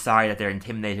 saying that she's sorry that they're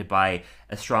intimidated by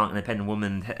a strong, independent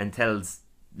woman, and tells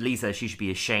Lisa she should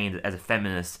be ashamed as a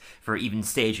feminist for even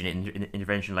staging an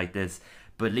intervention like this.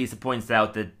 But Lisa points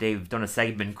out that they've done a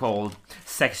segment called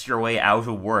Sex Your Way Out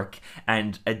of Work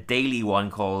and a daily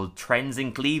one called Trends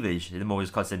in Cleavage. The Moe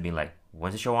just cuts in being like,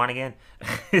 when's the show on again?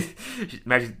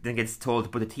 Marge then gets told to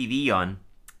put the TV on,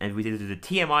 and we did the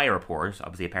TMI report,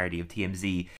 obviously a parody of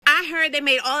TMZ. I heard they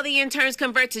made all the interns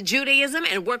convert to Judaism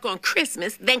and work on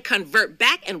Christmas, then convert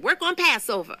back and work on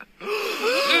Passover.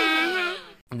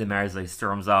 And then Marge like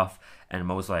storms off, and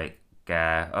Moe's like,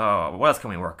 what else can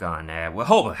we work on?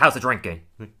 Well, how's the drinking?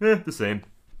 The same.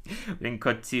 We then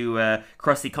cut to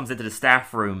Krusty comes into the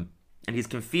staff room, and he's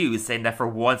confused, saying that for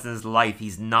once in his life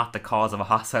he's not the cause of a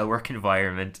hostile work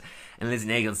environment. And Lizzie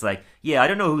Nagle's like, yeah, I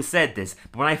don't know who said this,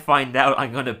 but when I find out,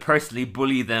 I'm going to personally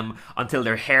bully them until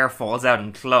their hair falls out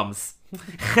in clumps.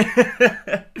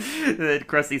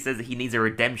 Krusty says that he needs a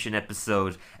redemption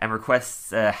episode and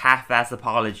requests a half-assed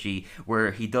apology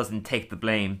where he doesn't take the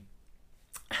blame.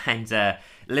 And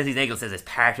Lindsay Nagel says it's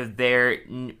part of their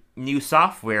new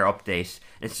software update.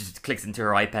 It just clicks into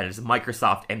her iPad. It's a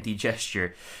Microsoft empty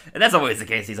gesture. And that's always the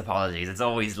case, these apologies. It's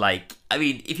always like, I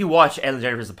mean, if you watch Ellen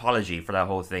Jennifer's apology for that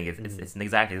whole thing, it's an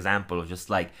exact example of just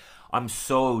like, I'm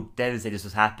so devastated this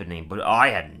was happening, but I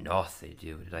had nothing to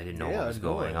do with it. I didn't know what was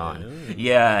going on.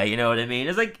 Yeah, you know what I mean?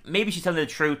 It's like, maybe she's telling the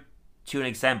truth to an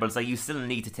extent, but it's like, you still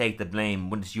need to take the blame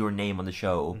when it's your name on the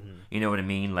show. You know what I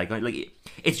mean? Like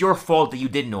it's your fault that you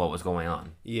didn't know what was going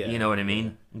on. Yeah. You know what I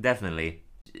mean? Yeah. Definitely.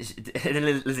 And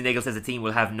then Lizzie Nagel says the team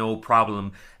will have no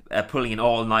problem pulling an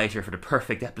all-nighter for the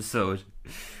perfect episode.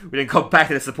 We then come back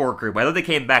to the support group. I thought they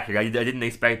came back here. I didn't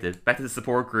expect it. Back to the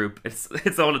support group.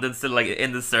 It's all of them still like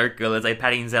in the circle. It's like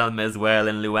Patty and Zelma as well,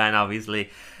 and Luann obviously.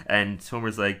 And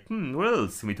Homer's like, what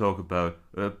else can we talk about?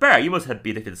 Bart, you must have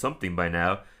been addicted to something by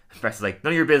now. And Bart's like,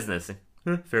 none of your business.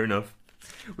 Fair enough.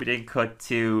 We then cut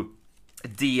to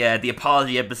the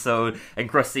apology episode, and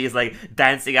Krusty is like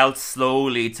dancing out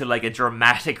slowly to like a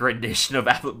dramatic rendition of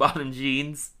Apple Bottom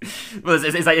Jeans. Well,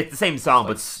 it's like it's the same song,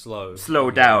 but slow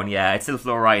down. Yeah, it's still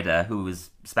Florida, who is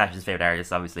Sebastian's favorite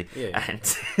artist, obviously. Yeah. And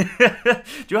do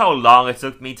you know how long it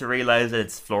took me to realize that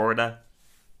it's Florida?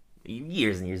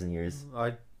 Years and years and years.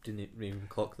 I didn't even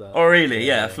clock that. Oh really?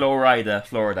 Yeah,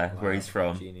 Florida, where he's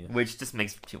from. Genius. Which just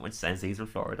makes too much sense. He's from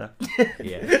Florida.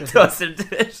 Yeah.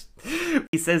 Doesn't it?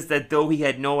 He says that though he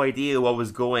had no idea what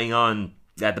was going on,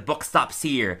 the buck stops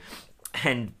here.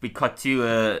 And we cut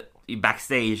to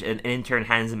backstage, an intern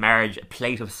hands Marge a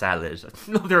plate of salad.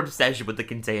 Another obsession with the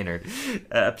container.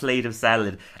 A plate of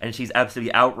salad. And she's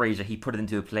absolutely outraged that he put it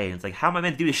into a plate. And it's like, how am I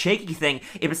meant to do the shaky thing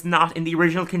if it's not in the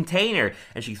original container?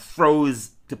 And she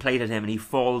throws the plate at him and he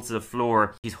falls to the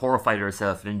floor. She's horrified at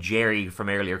herself, and then Jerry from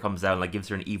earlier comes out and like gives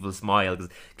her an evil smile because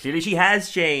clearly she has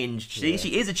changed.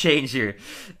 She is a changer.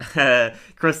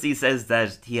 Krusty says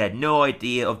that he had no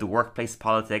idea of the workplace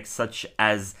politics, such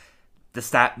as the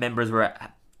staff members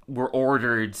were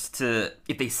ordered to,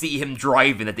 if they see him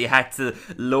driving, that they had to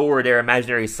lower their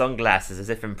imaginary sunglasses as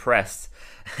if impressed.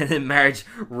 And then Marge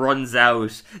runs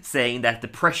out saying that the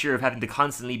pressure of having to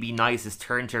constantly be nice has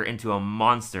turned her into a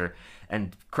monster.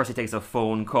 And Krusty takes a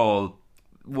phone call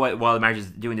while Marge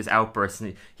is doing this outburst,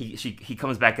 and he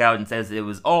comes back out and says it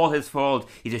was all his fault.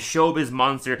 He's a showbiz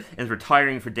monster and is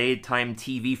retiring for daytime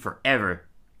TV forever.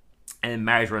 And then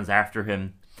Marge runs after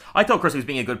him. I thought Krusty was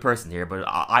being a good person here, but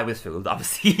I was fooled.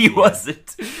 Obviously, he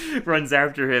wasn't. Runs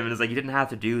after him and is like, you didn't have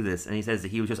to do this. And he says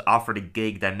that he was just offered a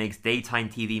gig that makes daytime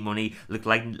TV money look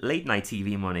like late night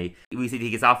TV money. We see he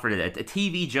gets offered a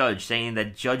TV judge, saying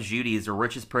that Judge Judy is the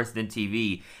richest person in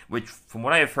TV, which, from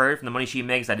what I have heard, from the money she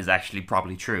makes, that is actually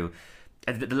probably true.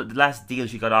 And the last deal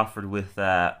she got offered with,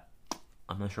 I'm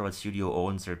not sure what studio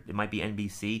owns her. It might be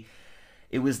NBC.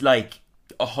 It was like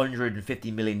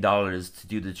 $150 million to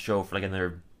do the show for like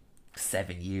another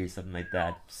 7 years, something like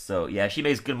that. So yeah, she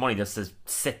makes good money just to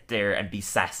sit there and be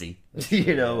sassy.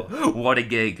 You know, what a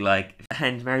gig, like.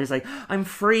 And Mary's like, I'm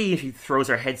free. She throws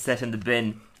her headset in the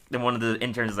bin. Then one of the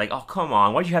interns is like, oh, come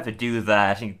on, why'd you have to do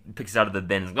that? And he picks it out of the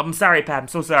bin. Like, I'm sorry, Pat, I'm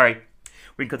so sorry.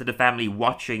 We cut to the family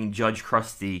watching Judge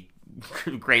Krusty.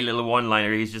 Great little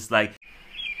one-liner. He's just like,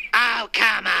 oh,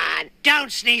 come on.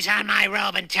 Don't sneeze on my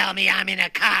robe and tell me I'm in a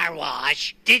car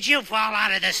wash. Did you fall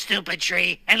out of the stupid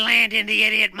tree and land in the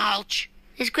idiot mulch?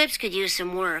 His quips could use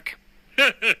some work.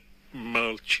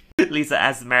 Mulch. Lisa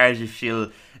asks Marge if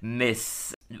she'll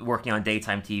miss working on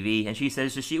daytime TV, and she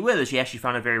says that she will. She actually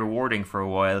found it very rewarding for a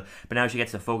while, but now she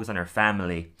gets to focus on her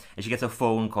family. And she gets a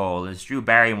phone call, and it's Drew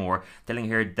Barrymore telling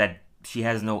her that she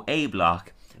has no A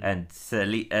block. And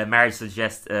Marge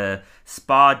suggests a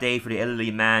spa day for the elderly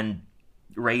man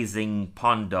raising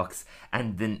pond ducks,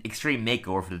 and then extreme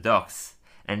makeover for the ducks.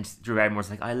 And Drew Barrymore's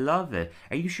like, I love it.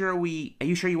 Are you sure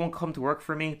you won't come to work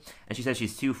for me? And she says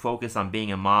she's too focused on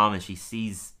being a mom, and she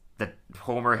sees that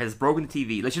Homer has broken the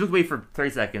TV. Like, she looks away for 30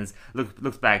 seconds,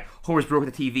 looks back. Homer's broken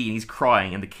the TV and he's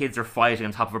crying, and the kids are fighting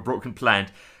on top of a broken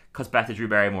plant. Cuts back to Drew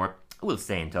Barrymore. We'll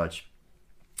stay in touch.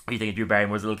 What do you think of Drew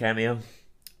Barrymore's little cameo?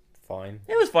 Fine.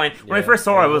 It was fine. When I first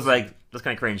saw her, I was like, that's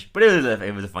kind of cringe, but it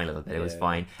was a fine little bit. It was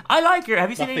fine. I like her. Have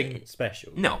you seen nothing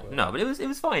special? No, but it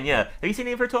was fine. Yeah. Have you seen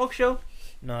any of her talk show?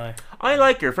 No. I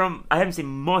like her. I haven't seen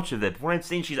much of it, but when I've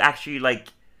seen, she's actually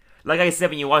like I said,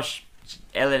 when you watch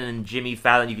Ellen and Jimmy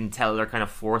Fallon, you can tell they're kind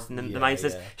of forced and the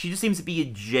nicest. Yeah. She just seems to be a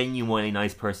genuinely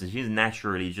nice person. She's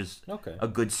naturally just a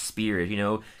good spirit, you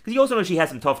know. Because you also know she had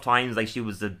some tough times, like she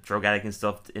was a drug addict and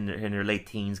stuff in her late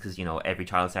teens. Because you know every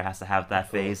child star has to have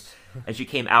that phase, and she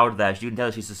came out of that. You can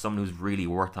tell she's just someone who's really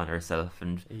worked on herself,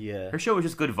 and her show was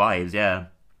just good vibes. Yeah,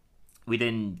 we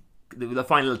didn't. The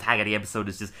final little tag of the episode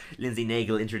is just Lindsay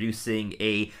Nagel introducing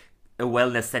a a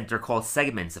wellness center called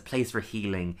Segments, a place for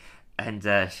healing. And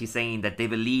she's saying that they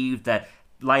believe that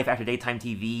life after daytime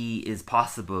TV is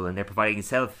possible, and they're providing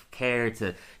self-care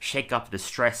to shake up the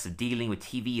stress of dealing with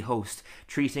TV hosts,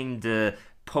 treating the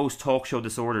post-talk show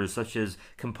disorders such as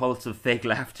compulsive fake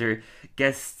laughter,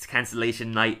 guest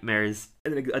cancellation nightmares.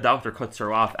 And a doctor cuts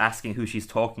her off asking who she's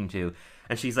talking to,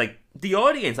 and she's like, the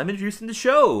audience, I'm introducing the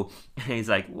show. And he's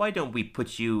like, why don't we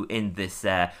put you in this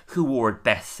Who Wore It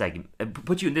Best segment,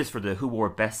 put you in this for the Who Wore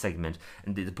It Best segment.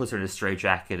 And it puts her in a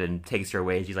straitjacket and takes her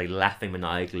away, and she's like laughing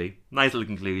maniacally. Nice little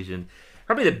conclusion.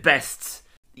 Probably the best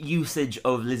usage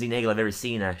of Lizzie Nagle I've ever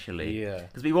seen, actually. Yeah.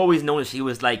 Because we've always known that she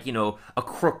was like, you know, a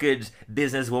crooked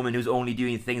businesswoman who's only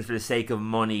doing things for the sake of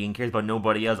money and cares about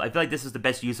nobody else. I feel like this is the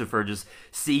best use of her, just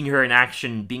seeing her in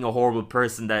action, being a horrible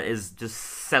person that is just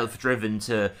self-driven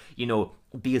to, you know,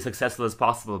 be as successful as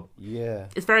possible. Yeah.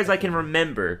 As far as I can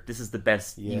remember, this is the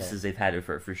best uses they've had of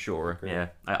her, for sure. Great. Yeah,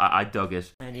 I dug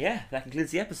it. And yeah, that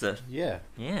concludes the episode. Yeah.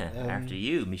 Yeah, after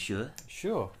you, monsieur.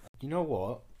 Sure. You know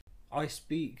what?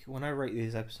 When I rate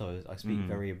these episodes, I speak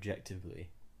very objectively,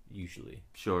 usually.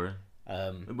 Sure.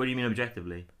 What do you mean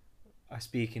objectively? I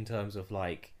speak in terms of,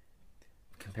 like,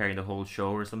 comparing the whole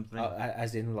show or something?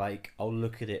 As in, like, I'll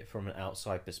look at it from an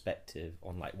outside perspective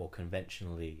on, like, well,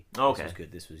 conventionally,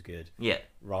 this was good. Yeah.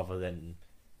 Rather than...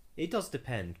 It does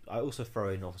depend. I also throw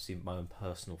in, obviously, my own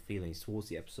personal feelings towards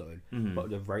the episode, but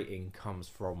the rating comes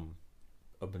from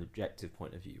an objective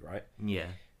point of view, right? Yeah.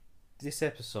 This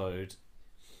episode,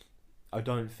 I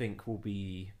don't think will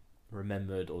be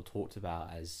remembered or talked about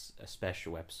as a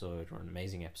special episode or an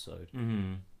amazing episode.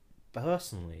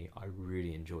 Personally, I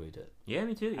really enjoyed it. Yeah,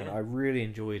 me too. Yeah. And I really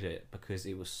enjoyed it because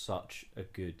it was such a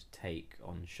good take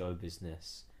on show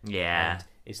business. Yeah. And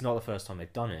it's not the first time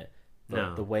they've done it,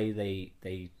 but the way they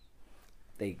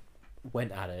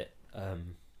went at it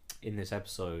in this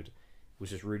episode was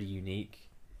just really unique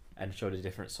and showed a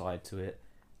different side to it.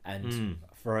 And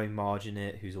throwing Marge in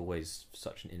it, who's always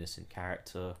such an innocent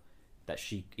character, that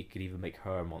it could even make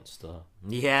her a monster.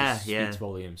 Yeah, speaks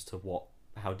volumes to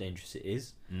how dangerous it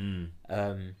is.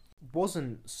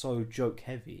 Wasn't so joke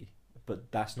heavy,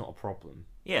 but that's not a problem.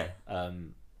 Yeah.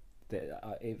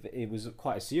 It was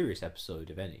quite a serious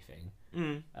episode, if anything.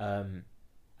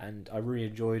 And I really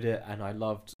enjoyed it, and I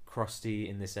loved Krusty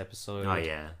in this episode. Oh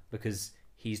yeah, because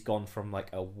he's gone from like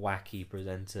a wacky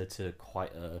presenter to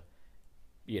quite a,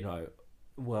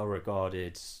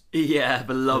 well-regarded,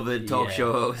 beloved talk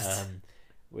show host,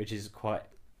 which is quite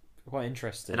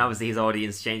interesting. And obviously his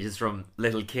audience changes from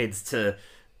little kids to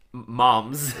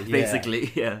moms,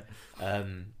 basically. Yeah.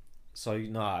 So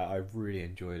I really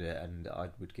enjoyed it, and I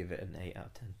would give it an 8 out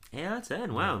of 10. 8 out of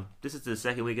 10. Wow, this is the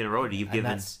second week in a row that you've given.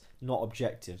 That's not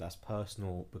objective. That's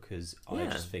personal, because I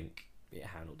just think it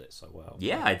handled it so well.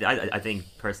 Yeah, I think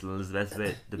personal is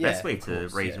the best way to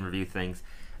rate and review things.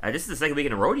 This is the second week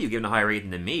in a row that you've given a higher rating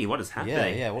than me. What is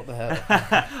happening? Yeah, what the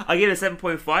hell? I gave it a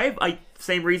 7.5.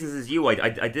 Same reasons as you.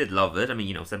 I did love it. I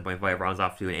mean, 7.5 rounds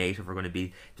off to an 8 if we're going to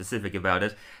be specific about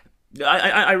it.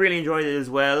 I really enjoyed it as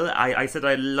well. I said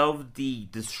I loved the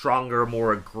stronger,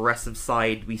 more aggressive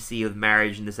side we see of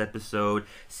Marge in this episode.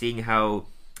 Seeing her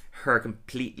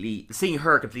completely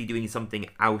doing something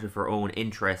out of her own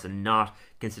interest and not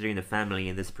considering the family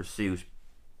in this pursuit.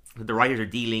 The writers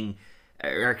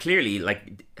are clearly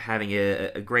like having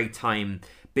a great time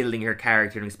building her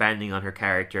character and expanding on her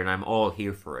character, and I'm all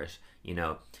here for it.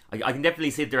 I can definitely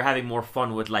see that they're having more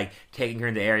fun with like taking her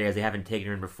into areas they haven't taken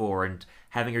her in before, and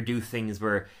having her do things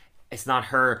where it's not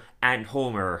her and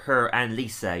Homer, her and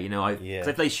Lisa. Because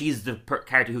I feel like she's the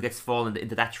character who gets fallen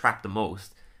into that trap the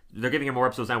most. They're giving her more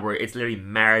episodes now where it's literally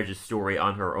Marge's story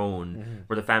on her own,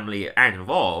 where the family aren't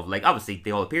involved. Like, obviously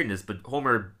they all appear in this, but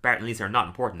Homer, Bart, and Lisa are not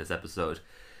important in this episode,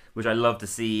 which I love to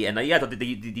see. And I thought they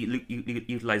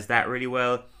utilised that really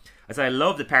well. I said I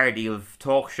love the parody of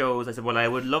talk shows. I said, well, I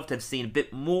would love to have seen a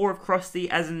bit more of Krusty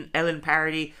as an Ellen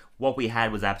parody. What we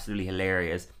had was absolutely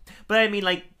hilarious. But I mean,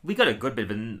 like, we got a good bit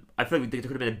of it. I feel like there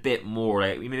could have been a bit more.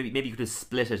 Like, maybe you could have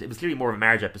split it. It was clearly more of a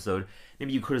Marge episode.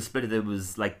 Maybe you could have split it. It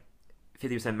was like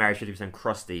 50% Marge, 50%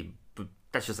 Krusty. But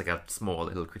that's just like a small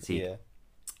little critique. Yeah.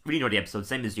 Really enjoyed the episode.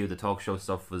 Same as you. The talk show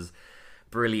stuff was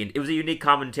brilliant. It was a unique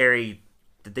commentary.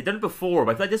 They've done it before,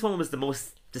 but I feel like this one was the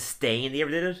most disdain they ever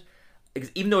did it.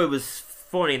 Because even though it was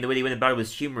funny and the way they went about it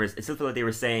was humorous, it still felt like they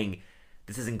were saying,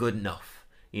 this isn't good enough.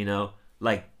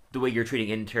 Like, the way you're treating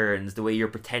interns, the way you're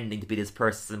pretending to be this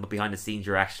person, but behind the scenes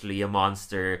you're actually a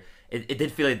monster. It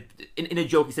did feel like, in a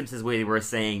jokey Simpsons way, they were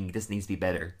saying, this needs to be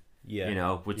better.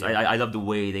 Yeah. Which I love the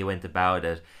way they went about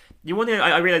it. One thing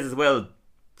I realized as well,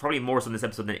 probably more so in this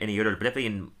episode than any other, but definitely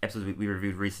in episodes we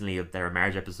reviewed recently of their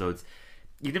Marge episodes,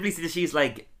 you can definitely see that she's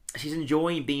like she's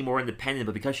enjoying being more independent,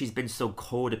 but because she's been so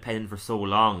codependent for so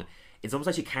long, it's almost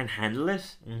like she can't handle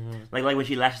it. Like when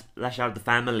she lashed out at the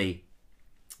family,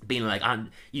 being like,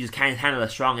 you just can't handle a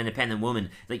strong, independent woman.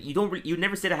 Like you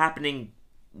never see that happening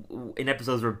in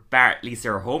episodes where Bart, Lisa,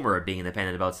 or Homer are being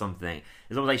independent about something.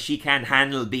 It's almost like she can't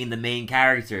handle being the main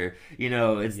character.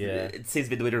 It seems to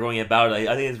be the way they're going about it.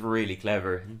 I think it's really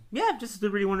clever. Yeah, just a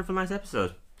really wonderful, nice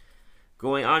episode.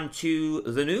 Going on to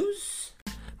the news.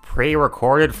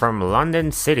 Pre-recorded from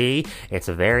London City, it's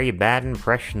a very bad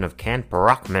impression of Kent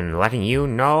Brockman letting you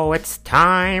know it's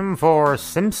time for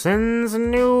Simpsons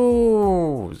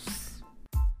news.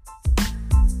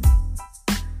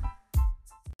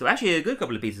 So actually a good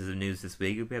couple of pieces of news this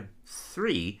week. We have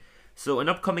 3. So an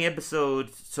upcoming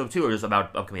episode, so 2 are just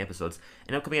about upcoming episodes.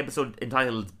 An upcoming episode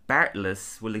entitled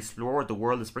Bartless will explore the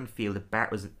world of Springfield that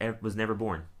Bart was never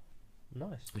born.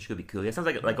 Nice. Which could be cool. Yeah, it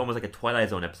sounds like almost like a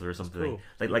Twilight Zone episode or something. Cool.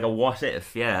 Like a what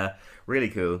if, yeah. Really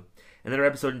cool. Another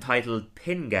episode entitled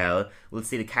Pin Gal will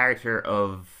see the character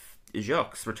of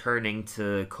Jacques returning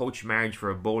to coach Marge for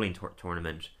a bowling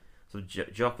tournament. So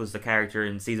Jacques was the character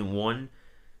in season 1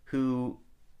 who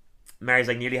Marge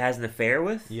nearly has an affair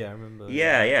with. Yeah, I remember.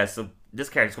 Yeah. So this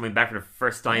character's coming back for the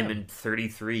first time in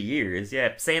 33 years.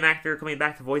 Yeah, same actor coming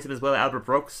back to voice him as well, Albert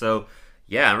Brooks. So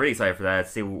yeah, I'm really excited for that.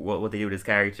 See what they do with this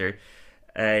character.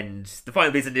 And the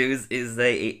final piece of news is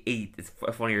it's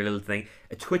a funnier little thing.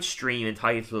 A Twitch stream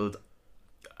entitled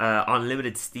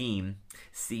Unlimited Steam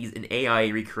sees an AI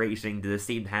recreating the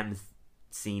Steamed Ham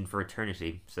scene for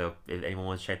eternity. So if anyone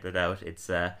wants to check that out,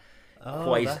 it's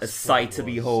quite a sight to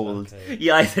behold. Okay.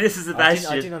 Yeah, I said this is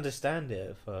Sebastian. I didn't understand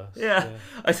it at first. Yeah.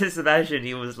 I said Sebastian,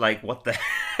 he was like, what the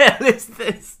hell is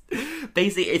this?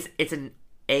 Basically, it's an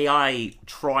AI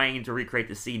trying to recreate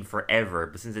the scene forever,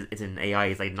 but since it's an AI,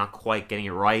 it's not quite getting it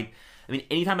right. I mean,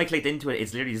 anytime I clicked into it,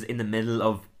 it's literally just in the middle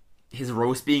of his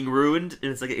roast being ruined,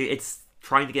 and it's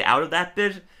trying to get out of that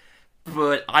bit.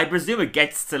 But I presume it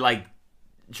gets to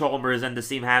Chalmers and the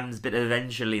Steamed Hams bit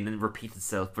eventually, and then repeats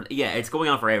itself. But yeah, it's going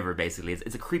on forever. Basically,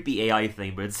 it's a creepy AI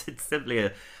thing, but it's simply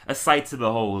a sight to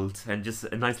behold, and just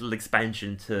a nice little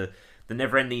expansion to the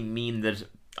never-ending meme that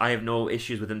I have no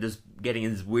issues with him just getting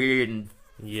as weird and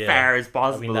far as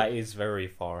possible. I mean, that is very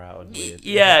far out and weird.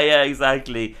 Yeah,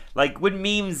 exactly. With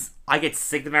memes, I get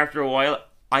sick of them after a while.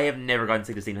 I have never gotten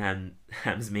sick of seeing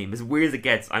Ham's meme. As weird as it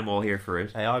gets, I'm all here for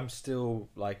it. Hey, I'm still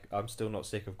not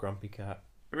sick of Grumpy Cat.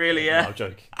 Really, yeah? No, I'm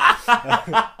joking.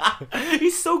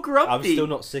 He's so grumpy. I'm still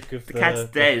not sick of the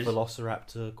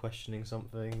Velociraptor questioning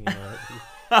something.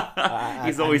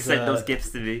 He's always sent those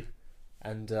gifts to me.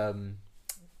 And who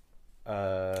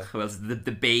else? The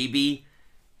baby.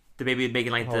 The baby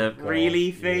making the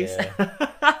really face.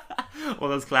 Yeah. All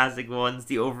those classic ones.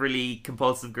 The overly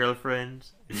compulsive girlfriend.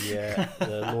 Yeah.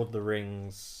 The Lord of the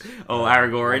Rings. Oh,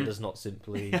 Aragorn. One does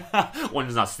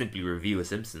not simply review a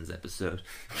Simpsons episode.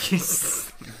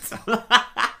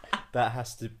 That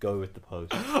has to go with the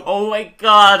post. Oh my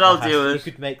god, I'll do it.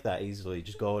 You could make that easily.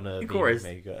 Just go on a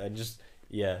maker and just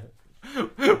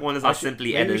One is not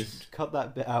simply edited. Cut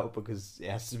that bit out because it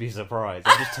has to be a surprise.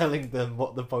 I'm just telling them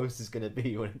what the post is going to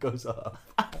be when it goes up.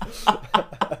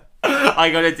 I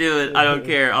gotta do it. I don't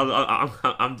care.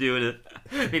 I'm doing it.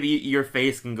 Maybe your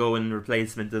face can go in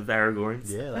replacement of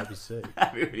Aragorn's. Yeah, that'd be sick.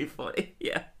 That'd be really funny.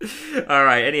 Yeah. All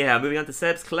right. Anyhow, moving on to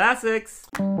Seb's classics.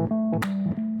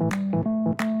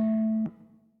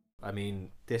 I mean,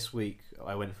 this week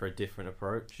I went for a different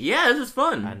approach. Yeah, this is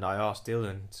fun. And I asked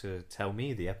Dillon to tell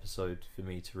me the episode for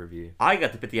me to review. I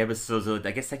got to pick the episodes, so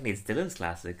I guess technically it's Dillon's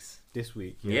classics. This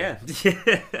week, yeah.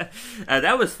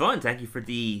 That was fun. Thank you for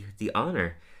the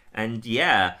honor. And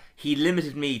yeah, he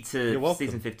limited me to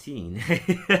season 15.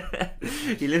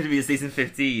 He limited me to season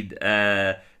 15.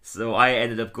 So I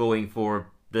ended up going for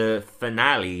the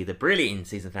finale, the brilliant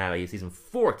season finale, season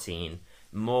 14.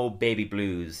 Moe Baby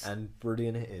Blues. And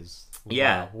brilliant it is. Wow,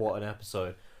 yeah. What an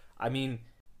episode. I mean,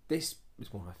 this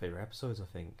is one of my favourite episodes, I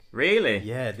think. Really?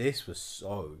 Yeah, this was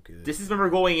so good. This is when we're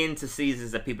going into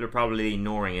seasons that people are probably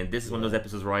ignoring, and this is one of those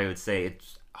episodes where I would say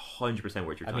it's 100%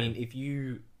 worth your time. I mean, if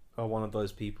you are one of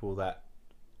those people that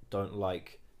don't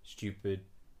like stupid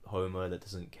Homer that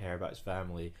doesn't care about his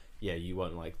family, yeah, you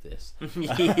won't like this.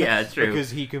 Yeah, true.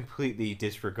 Because he completely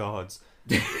disregards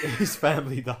his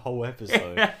family the whole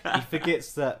episode. He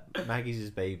forgets that Maggie's his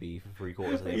baby for 3/4 of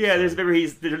the episode. Yeah,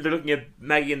 remember they're looking at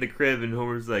Maggie in the crib, and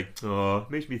Homer's like, "Oh,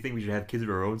 makes me think we should have kids of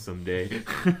our own someday."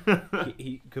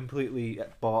 he completely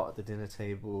Bart at the dinner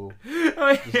table.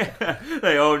 Oh, yeah.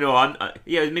 Like, oh no,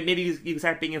 maybe you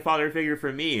start being a father figure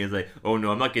for me. It's like, oh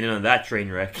no, I'm not getting on that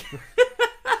train wreck.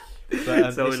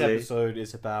 But this episode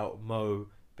is about Moe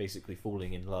basically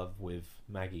falling in love with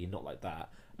Maggie, not like that.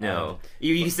 No.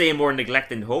 You say more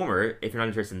neglecting Homer, if you're not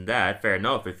interested in that, fair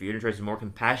enough. If you're interested in more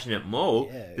compassionate Moe,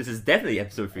 this is definitely the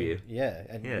episode for you.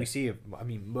 We see,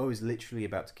 Moe is literally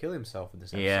about to kill himself in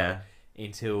this episode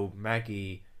until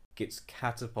Maggie gets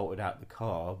catapulted out the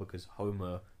car because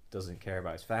Homer doesn't care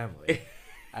about his family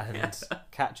and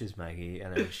catches Maggie,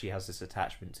 and then she has this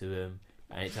attachment to him,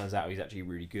 and it turns out he's actually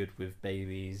really good with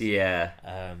babies.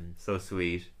 So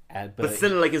sweet. But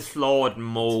still, like, his flawed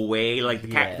Moe way. Like, the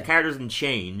character doesn't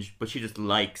change, but she just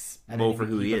likes Moe for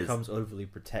who he is. He becomes overly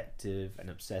protective and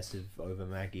obsessive over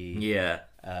Maggie.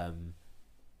 And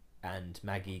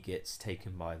Maggie gets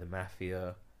taken by the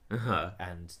mafia.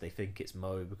 And they think it's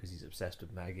Moe because he's obsessed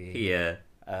with Maggie.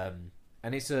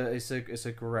 And it's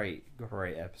a great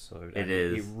episode. It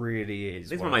is. It really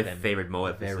is. It's one of my favorite Moe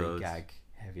episodes. Very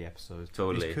gag-heavy episodes.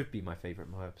 Totally. This could be my favorite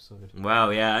Moe episode. Wow,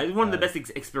 yeah. It's one of the best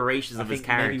explorations of his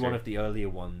character. Maybe one of the earlier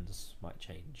ones might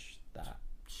change that.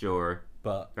 Sure.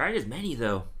 But there aren't as many,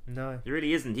 though. No. There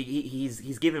really isn't.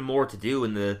 He's given more to do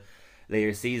in the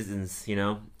later seasons, you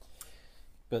know?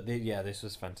 But this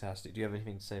was fantastic. Do you have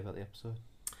anything to say about the episode?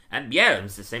 And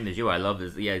it's the same as you. I love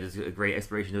this. There's a great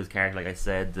exploration of his character. Like I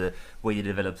said, the way he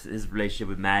develops his relationship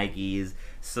with Maggie is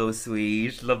so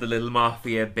sweet. Love the little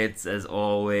mafia bits as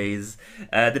always.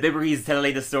 The bit where he's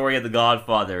telling the story of The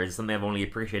Godfather is something I've only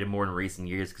appreciated more in recent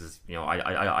years because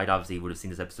I obviously would have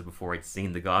seen this episode before I'd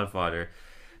seen The Godfather.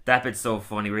 That bit's so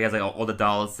funny where he has like all the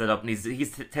dolls set up and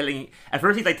he's telling. At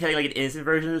first he's like telling like an innocent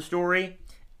version of the story.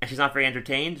 And she's not very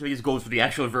entertained, so he just goes for the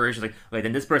actual version. Like, okay,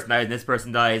 then this person dies, and this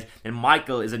person dies, and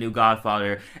Michael is a new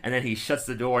Godfather, and then he shuts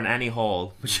the door on Annie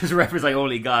Hall, which just reference like,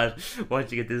 holy God, what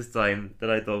did you get this time?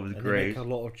 That I thought was great. They make a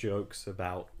lot of jokes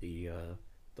about the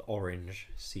orange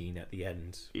scene at the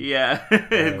end. Yeah,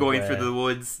 going through the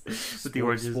woods with the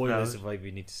oranges. Spoilers if we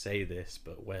need to say this,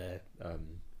 but where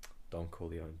Don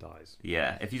Corleone dies.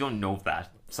 Yeah, if you don't know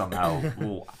that somehow,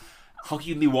 how can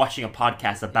you be watching a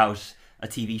podcast about a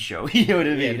TV show? You know what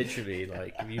I mean? Yeah, literally.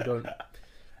 Like, if you don't...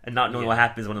 and not knowing what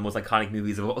happens, one of the most iconic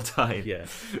movies of all time. Yeah.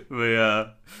 But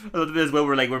I love the bit as well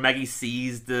where Maggie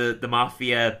sees the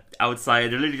mafia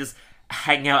outside. They're literally just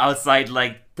hanging out outside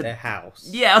their house.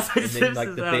 Yeah, outside and the then,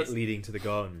 Simpsons the house. bit leading to the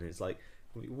garden is like,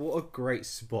 what a great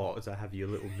spot to have your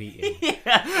little meeting.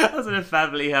 I was in a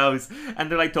family house, and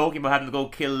they're like talking about having to go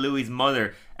kill Louie's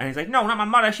mother, and he's like, "No, not my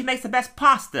mother. She makes the best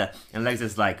pasta." And Legs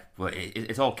is like, "Well,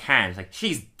 it's all canned." It's like,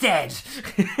 "She's dead."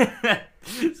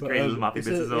 It's great little mafia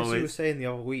bits as always. As you were saying the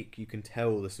other week, you can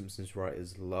tell the Simpsons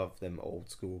writers love them old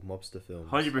school mobster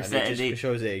films. 100%. It just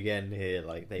shows it again here.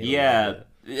 Like they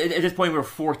at this point, we're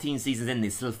 14 seasons in.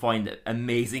 They still find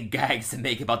amazing gags to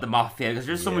make about the mafia because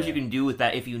there's so much you can do with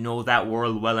that if you know that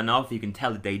world well enough. You can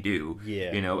tell that they do.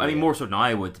 Yeah, you know. I mean, more so than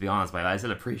I would, to be honest. But I still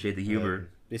appreciate the humor.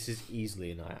 This is easily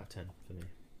a 9 out of 10 for me.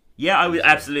 Yeah, I would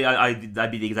absolutely.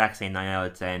 I'd be the exact same 9 out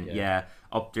of 10. Yeah,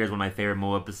 up there's one of my favorite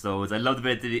Moe episodes. I love the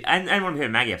bit at the and one of my favorite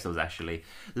Maggie episodes actually.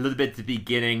 A little bit at the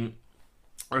beginning.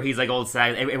 Or he's like all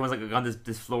sad. Everyone's like on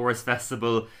this florist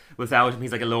festival without him.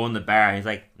 He's like alone in the bar. And he's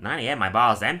like, "9 my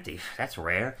bar's empty. That's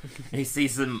rare." And he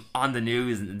sees them on the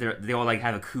news, and they all like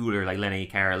have a cooler, like Lenny,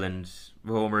 Carol, and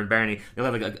Homer and Barney. They'll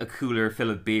have like a cooler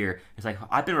filled with beer. It's like,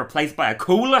 "I've been replaced by a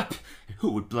cooler."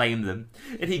 Who would blame them?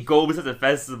 And he goes to the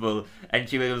festival, and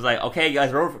she was like, "Okay,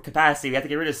 guys, we're over capacity. We have to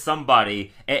get rid of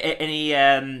somebody.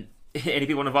 Any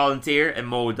people want to volunteer?" And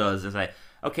Moe does. It's like,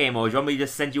 "Okay, Moe, do you want me to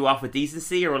just send you off with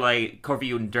decency or like cover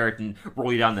you in dirt and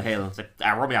roll you down the hill?" It's like,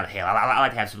 roll me down the hill. I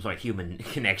like to have some sort of human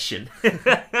connection.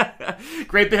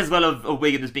 Great bit as well of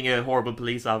Wiggum just being a horrible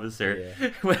police officer. Yeah.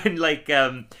 When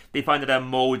they find that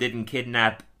Moe didn't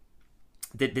kidnap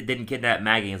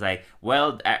Maggie. It's like,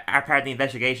 well, our part of the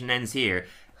investigation ends here.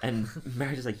 And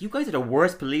Marge is like, "You guys are the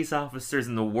worst police officers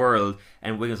in the world."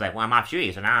 And Wiggum's like, "Well, I'm off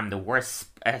duty, so now I'm the worst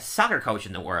soccer coach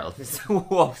in the world." So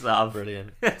walks off.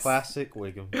 Brilliant. Classic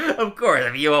Wiggum. Of course,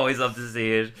 I mean, you always love to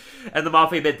see it. And the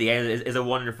mafia bit at the end is a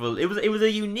wonderful. It was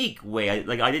a unique way.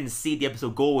 I didn't see the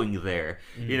episode going there.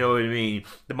 You know what I mean?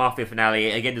 The mafia finale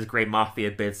again. There's great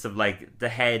mafia bits of like the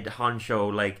head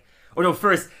honcho.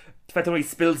 First. In fact, when he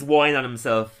spills wine on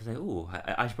himself, he's like, "Oh,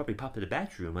 I should probably pop to the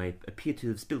bathroom. I appear to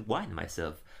have spilled wine on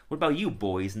myself. What about you,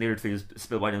 boys?" And the other three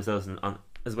spill wine on themselves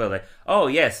as well. Like, "Oh,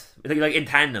 yes." Like in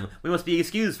tandem. "We must be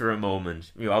excused for a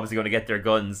moment." Obviously going to get their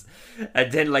guns.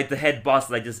 And then, the head boss,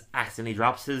 just accidentally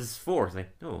drops his fork. He's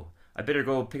like, "Oh, I better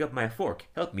go pick up my fork.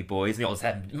 Help me, boys." And they all just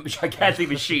have gigantic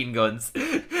machine guns.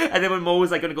 And then when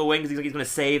Moe's going to go in because he's going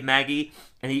to save Maggie,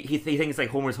 and he thinks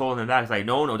Homer's holding him back. He's like,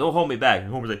 "No, don't hold me back." And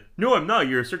Homer's like, "No, I'm not.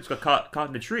 Your shirt just got caught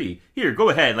in a tree. Here, go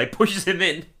ahead." Pushes him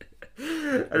in.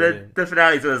 And then the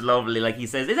finale was lovely. He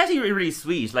says, it's actually really, really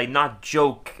sweet. Not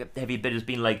joke heavy bit, as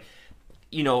being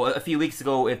you know, a few weeks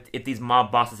ago, if these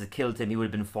mob bosses had killed him, he would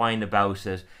have been fine about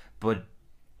it. But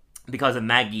because of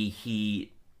Maggie,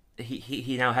 he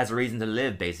now has a reason to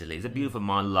live, basically. It's a beautiful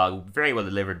monologue, very well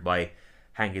delivered by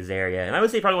Hank Azaria. And I would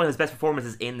say probably one of his best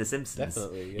performances in The Simpsons.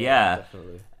 Definitely, yeah.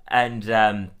 Definitely. And,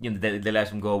 you know, they let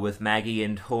him go with Maggie,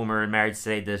 and Homer and Marge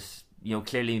say that, you know,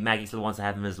 clearly Maggie still wants to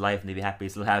have him in his life and they'd be happy to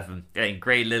still have him.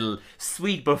 Great little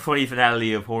sweet but funny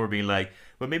finale of Homer being like,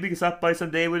 well, maybe we can stop by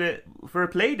someday for a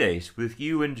play date with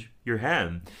you and your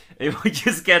ham. And we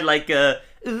just get like a,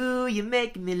 ooh, you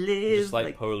make me live. Just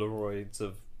like Polaroids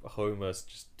of Homer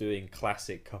just doing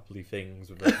classic coupley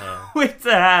things with the ham. With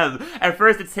the ham. At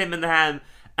first it's him and the ham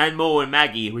and Moe and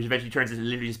Maggie, which eventually turns into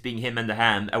literally just being him and the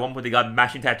ham. At one point they got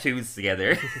matching tattoos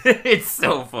together. It's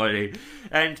so funny.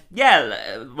 And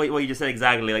yeah, what you just said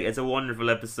exactly. Like, it's a wonderful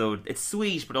episode. It's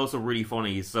sweet, but also really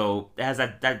funny. So it has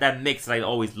that mix that I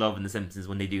always love in The Simpsons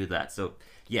when they do that. So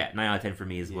yeah, 9 out of 10 for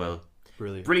me as well.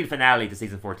 Brilliant finale to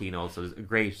season 14 also. It's a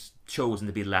great chosen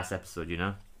to be the last episode, you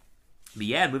know? But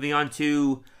yeah, moving on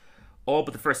to all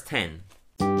but the first 10.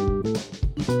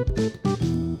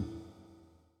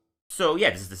 So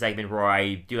yeah, this is the segment where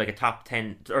I do like a top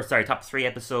 3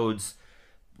 episodes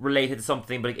related to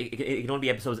something, but it can only be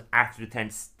episodes after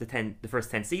the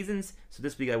first 10 seasons. So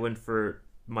this week I went for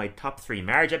my top 3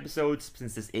 Marge episodes,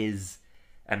 since this is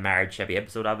a Marge heavy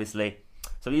episode, obviously.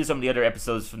 So these are some of the other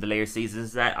episodes from the later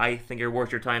seasons that I think are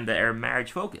worth your time that are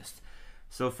Marge focused.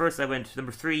 So first I went to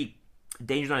number 3,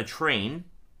 Dangers on a Train,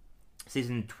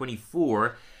 season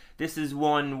 24. This is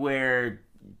one where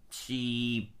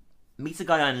she meets a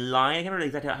guy online. I can't remember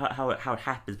exactly how it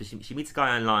happens, but she meets a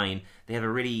guy online. They have a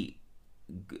really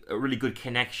good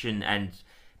connection, and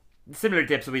similar to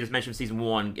the episode we just mentioned, season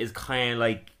 1 is kind of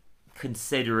like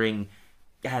considering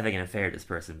having an affair with this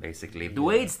person, basically. The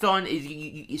way it's done is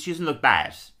she doesn't look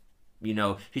bad. You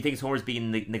know, she thinks Homer's being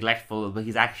neglectful, but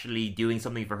he's actually doing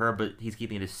something for her, but he's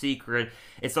keeping it a secret.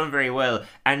 It's done very well.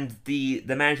 And the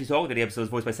man she's talking to the episode is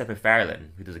voiced by Seth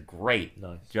MacFarlane, who does a great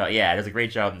job. Yeah, does a great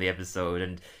job in the episode.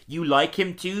 And you like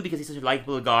him too, because he's such a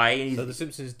likable guy. And so the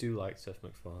Simpsons do like Seth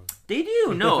MacFarlane. They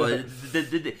do, no.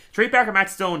 the Trey Parker and Matt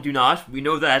Stone do not. We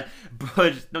know that.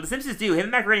 But no, the Simpsons do. Him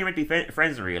and Matt Groening might be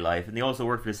friends in real life, and they also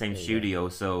work for the same studio,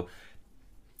 so...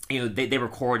 You know, they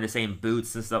record in the same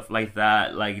booths and stuff like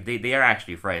that. Like, they are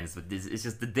actually friends, but it's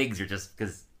just the digs are just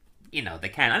because, you know, they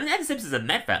can. I mean, Ed Simpsons is a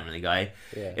Met Family guy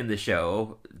in the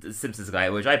show. The Simpsons guy,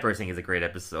 which I personally think is a great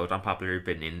episode. Unpopular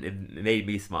opinion. It made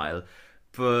me smile.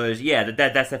 But yeah,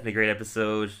 that's definitely a great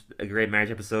episode. A great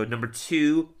Marge episode. Number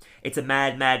 2, it's a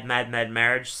Mad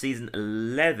Marge, season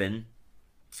 11.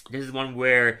 This is one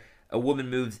where a woman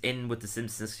moves in with the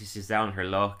Simpsons. She's down on her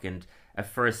luck, and at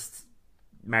first...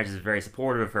 Marge is very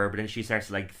supportive of her, but then she starts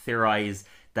to like theorize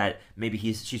that maybe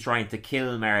she's trying to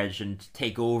kill Marge and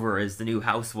take over as the new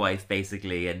housewife,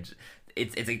 basically. And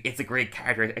it's a great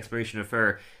character exploration of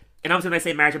her. And obviously when I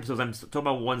say Marge episodes, I'm talking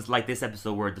about ones like this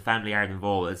episode where the family aren't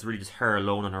involved. It's really just her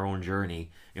alone on her own journey.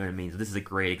 You know what I mean? So this is a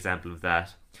great example of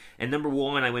that. And number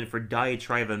 1, I went for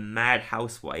Diatribe of a Mad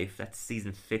Housewife. That's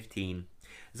season 15.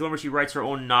 It's the one where she writes her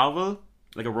own novel,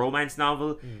 like a romance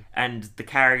novel, and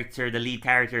the lead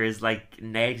character is like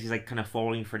Ned. He's like kind of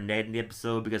falling for Ned in the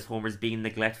episode because Homer's being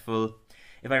neglectful.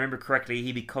 If I remember correctly,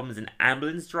 he becomes an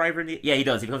ambulance driver he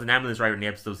does. He becomes an ambulance driver in the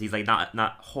episode, so he's like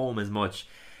not home as much.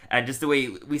 And just the way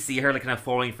we see her like kind of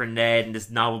falling for Ned, and this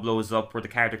novel blows up where the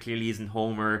character clearly isn't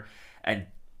Homer, and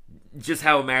just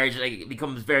how Marge like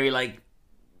becomes very like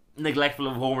neglectful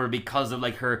of Homer because of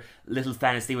like her little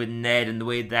fantasy with Ned, and the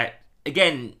way that,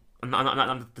 again, I'm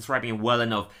not describing it well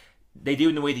enough. They do it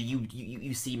in the way that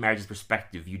you see Marge's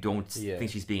perspective. You don't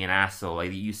think she's being an asshole.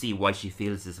 Like, you see why she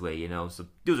feels this way, you know. So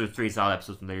those are 3 solid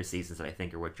episodes from later seasons that I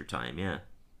think are worth your time, yeah.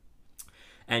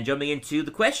 And jumping into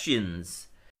the questions.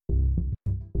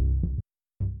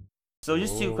 So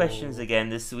just 2 questions again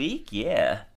this week,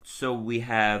 yeah. So we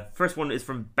have, first one is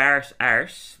from Bart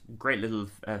Art, great little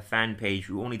fan page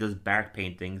who only does Bart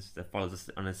paintings, that follows us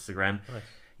on Instagram. Nice.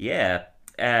 Yeah.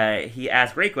 He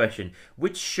asked, great question,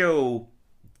 which show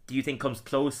do you think comes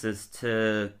closest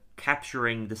to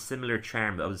capturing the similar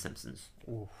charm of The Simpsons?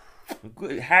 Ooh.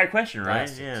 Hard question, right?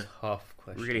 That's a tough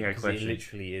question. Really hard question. It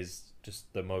literally is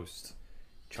just the most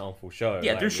charmful show.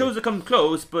 Yeah, there's shows that come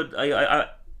close, but I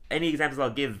any examples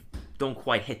I'll give don't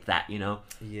quite hit that, you know?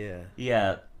 Yeah.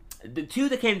 Yeah. The 2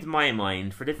 that came to my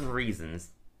mind, for different reasons,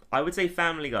 I would say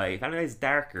Family Guy. Family Guy is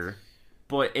darker,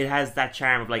 but it has that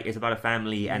charm of like it's about a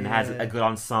family and has a good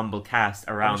ensemble cast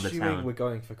around the town. We're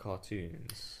going for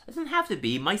cartoons. It doesn't have to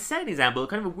be. My second example,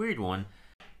 kind of a weird one,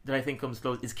 that I think comes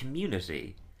close is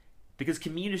Community, because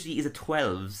Community is a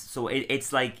 12s, so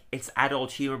it's like it's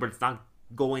adult humor, but it's not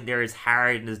go in there as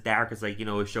hard and as dark as like, you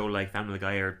know, a show like Family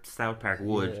Guy or South Park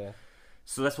would. Yeah.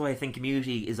 So that's why I think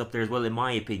Community is up there as well, in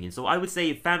my opinion. So I would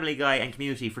say Family Guy and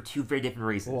Community for two very different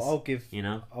reasons. Well,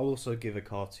 I'll also give a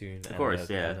cartoon. Of course,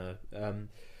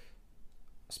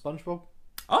 SpongeBob.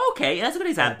 Oh, okay, that's a good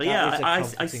example. I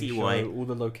see show. why. All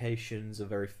the locations are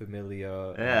very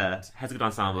familiar. Yeah, has a good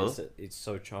ensemble. It's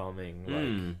so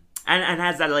charming. And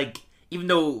has that, like, even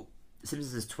though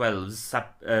Simpsons is 12s,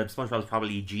 SpongeBob is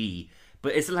probably G,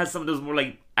 but it still has some of those more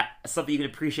like something you can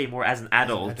appreciate more as an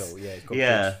adult. It's got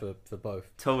jokes for both.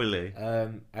 Totally.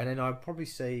 And then I'd probably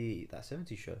say that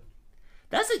 70s show.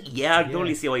 That's it. Yeah, I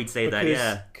totally see why you'd say that.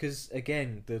 Yeah, because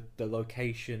again, the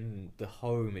location, the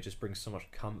home, it just brings so much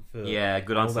comfort. Yeah,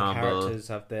 good ensemble. All the characters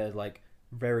have their like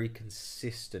very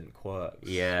consistent quirks.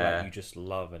 Yeah, that you just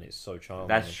love, and it's so charming.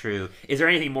 That's true. Is there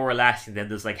anything more relaxing than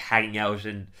just like hanging out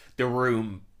in the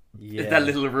room? Yeah, that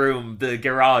little room, the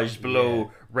garage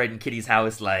below Red and Kitty's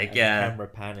house, like and the camera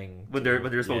panning when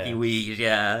they're smoking weed.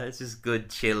 Yeah, it's just good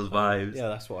chill vibes. Yeah,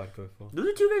 that's what I'd go for. Those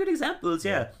are two very good examples.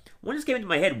 Yeah. One just came into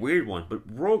my head, weird one, but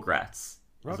Rugrats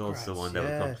is also one that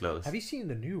would come close. Have you seen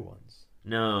the new ones?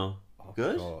 No. Oh,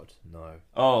 good? God, no.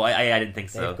 Oh, I didn't think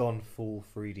so. They've gone full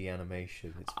 3D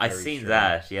animation. I've seen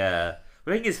that, yeah.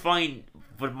 But I think it's fine.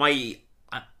 But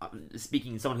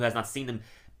speaking someone who has not seen them,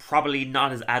 probably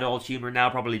not as adult humor now.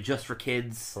 Probably just for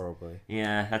kids. Probably.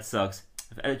 Yeah, that sucks.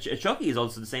 Chucky is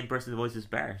also the same person who voices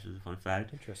Bart, which is a fun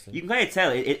fact. Interesting. You can kind of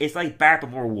tell it's like Bart but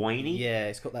more whiny. Yeah,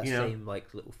 it's got that same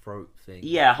like little throat thing.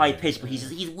 Yeah, high pitched, but he's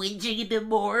whinging a bit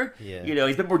more. Yeah. You know,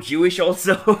 he's a bit more Jewish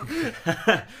also.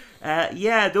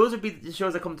 Those would be the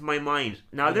shows that come to my mind.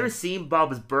 Now, I've never seen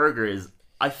Bob's Burgers.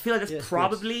 I feel like that's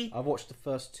probably... I've watched the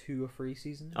first 2 or 3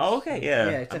 seasons. Oh, okay, yeah.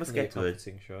 Yeah, it's definitely a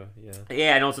comforting show,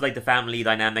 Yeah, and also like the family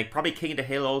dynamic. Probably King of the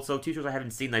Hill also. 2 shows I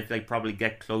haven't seen that I feel like probably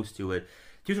get close to it.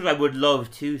 2 shows I would love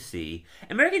to see.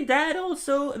 American Dad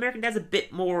also. American Dad's a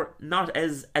bit more not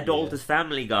as adult as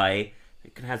Family Guy.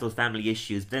 It can have those family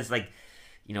issues. But then it's like,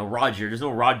 you know, Roger. There's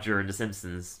no Roger in The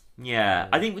Simpsons. Yeah,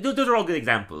 I think those are all good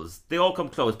examples. They all come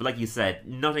close, but like you said,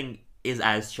 nothing is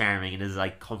as charming and as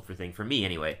like comforting for me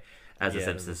anyway as The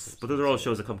Simpsons. But those are all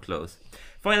shows that come close.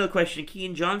 Final question: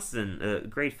 Keane Johnson, a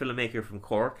great filmmaker from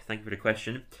Cork. Thank you for the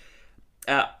question.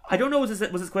 I don't know, was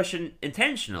this question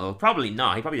intentional? Probably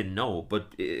not. He probably didn't know,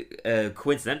 but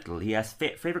coincidental. He asked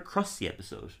favorite Krusty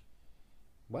episode.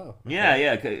 Wow. Okay.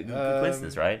 Yeah.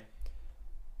 Coincidence, right?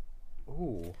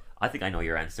 Ooh. I think I know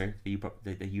your answer.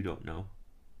 That you don't know.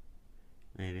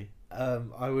 Maybe.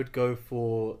 I would go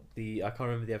for I can't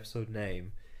remember the episode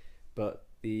name, but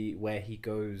where he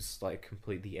goes like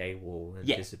completely AWOL and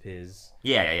disappears.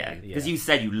 Yeah. Because you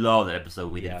said you love that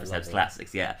episode we did for Seb's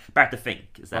Classics. Yeah, Back to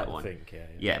Think is that one.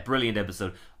 Yeah, brilliant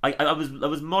episode. I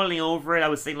was mulling over it. I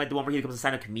was saying like the one where he becomes a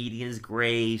stand-up comedian is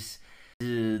great.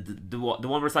 The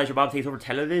one where Sideshow Bob takes over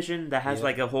television that has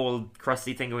like a whole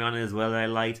Krusty thing going on as well that I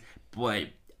liked. But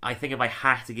I think if I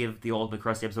had to give the ultimate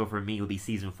Krusty episode for me, it would be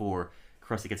season 4.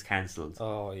 Krusty gets cancelled.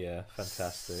 Oh yeah,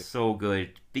 fantastic. So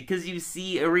good. Because you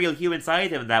see a real human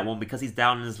side to him in that one, because he's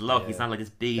down in his luck. He's not like this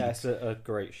big... That's a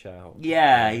great shout.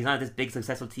 Yeah, he's not this big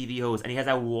successful TV host, and he has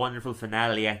that wonderful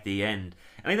finale at the end.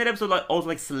 And I think that episode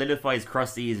also solidifies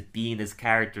Krusty as being this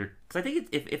character. Because I think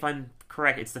if I'm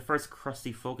correct, it's the first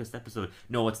Krusty focused episode.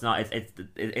 No, it's not.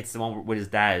 It's the one with his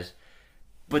dad.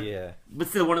 But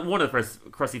still, one of the first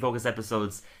Krusty Focus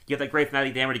episodes, you have that great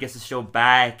finale there where he gets the show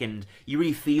back, and you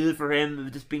really feel for him,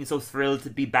 just being so thrilled to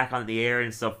be back on the air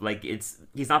and stuff. Like he's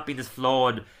not being this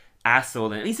flawed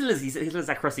asshole, and he still has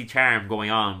that Krusty charm going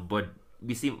on, but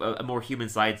we see a more human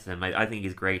side to him. I think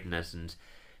he's great in it, and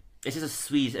it's just a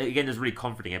sweet. Again, there's really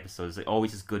comforting episodes, like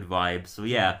always just good vibes. So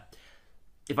yeah,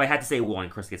 if I had to say one,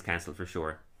 Krusty gets cancelled for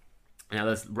sure. Now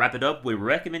let's wrap it up with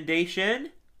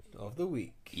recommendation of the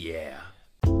week. Yeah.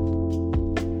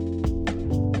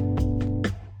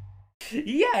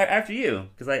 Yeah, after you,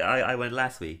 because I went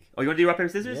last week. Oh, you want to do rock, paper,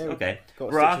 scissors? Yeah, okay.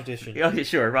 Got rock. tradition. Okay,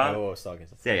 sure. Rock. Oh, sorry.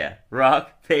 Yeah.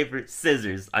 Rock, paper,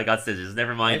 scissors. I got scissors.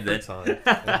 Never mind Every time.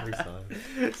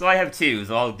 So I have 2,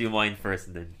 so I'll do mine first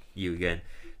and then you again.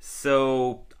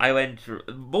 So I went.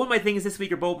 Both my things this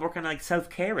week are both more kind of like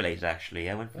self-care related. Actually,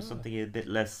 I went for something a bit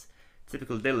less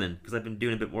typical Dillon because I've been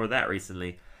doing a bit more of that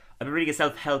recently. I've been reading a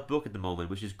self-help book at the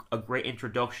moment, which is a great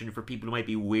introduction for people who might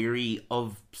be weary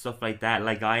of stuff like that,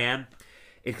 like I am.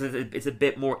 It's a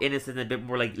bit more innocent, and a bit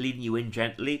more like leading you in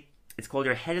gently. It's called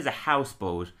Your Head is a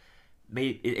Houseboat.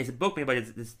 It's a book made by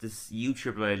this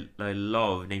YouTuber I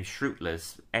love named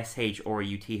Shrutless,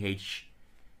 SHRUTHLESS.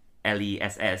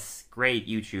 Great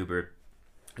YouTuber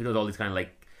who does all these kind of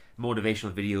like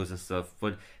motivational videos and stuff.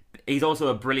 But he's also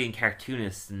a brilliant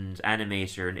cartoonist and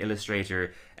animator and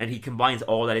illustrator, and he combines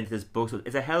all that into this book. So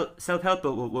it's a self-help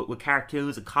book with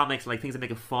cartoons and comics, and like things that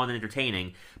make it fun and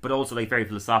entertaining, but also like very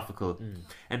philosophical.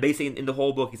 And basically in the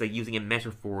whole book, he's like using a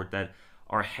metaphor that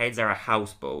our heads are a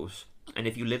houseboat, and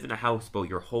if you lived in a houseboat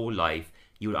your whole life,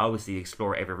 you would obviously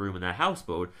explore every room in that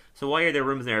houseboat. So why are there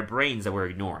rooms in our brains that we're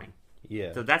ignoring?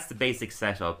 Yeah. So that's the basic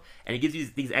setup, and it gives you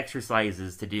these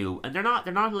exercises to do, and they're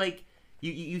not like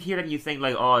you hear them and you think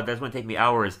like, oh, that's going to take me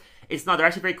hours. It's not. They're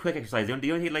actually very quick exercises. They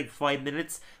only take like 5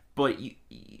 minutes, but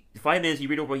 5 minutes you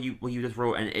read over what you just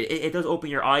wrote, and it does open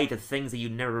your eye to things that you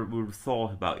never would have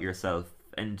thought about yourself,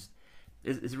 and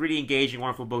it's really engaging,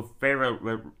 wonderful, both very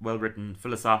well written,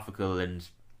 philosophical, and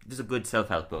just a good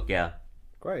self-help book. Yeah.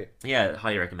 Great. Yeah,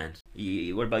 highly recommend.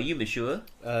 What about you, Monsieur?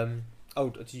 Oh,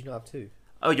 did you not have two?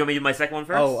 Oh, do you want me to do my second one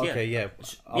first? Oh, okay, yeah.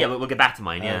 Yeah, we'll get back to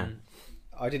mine, yeah.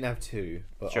 I didn't have two,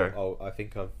 but sure. I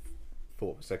think I've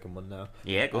thought of the second one now.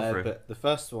 Yeah, go for it. But the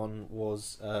first one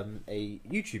was a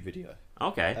YouTube video.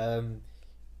 Okay.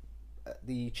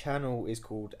 The channel is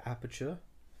called Aperture.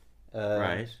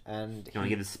 Right. And do you want to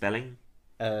give the spelling?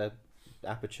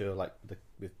 Aperture, like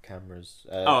with cameras.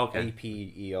 okay.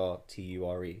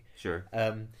 Aperture. Sure.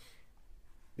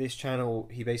 This channel,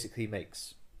 he basically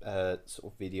makes sort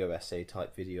of video essay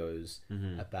type videos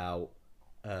about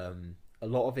a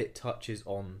lot of it touches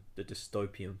on the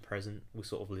dystopian present we're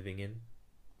sort of living in,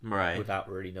 right, without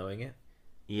really knowing it.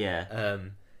 Yeah.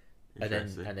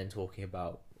 And then talking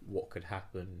about what could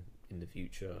happen in the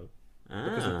future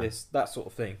because of this, that sort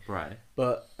of thing. Right.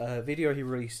 But a video he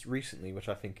released recently, which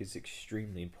I think is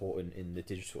extremely important in the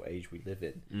digital age we live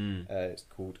in, it's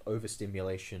called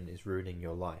 "Overstimulation is Ruining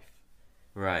Your Life."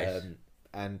 Right.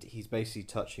 And he's basically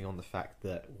touching on the fact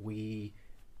that we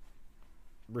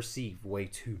receive way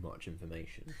too much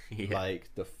information. Yeah. Like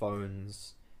the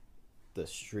phones, the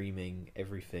streaming,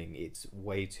 everything. It's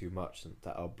way too much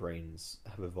that our brains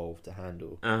have evolved to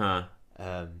handle.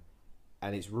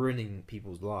 And it's ruining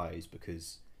people's lives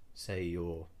because, say,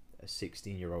 you're a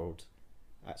 16-year-old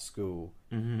at school.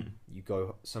 You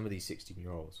go. Some of these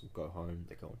 16-year-olds will go home.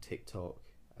 They go on TikTok.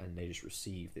 And they just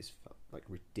receive this like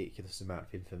ridiculous amount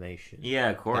of information. Yeah,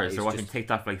 of course. They're watching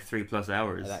TikTok for like 3+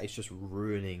 hours. That is just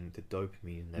ruining the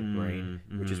dopamine in their brain,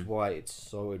 which is why it's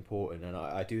so important. And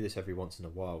I do this every once in a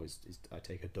while. Is I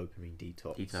take a dopamine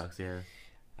detox. Detox, yeah.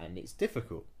 And it's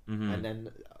difficult. And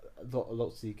then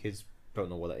lots of the kids don't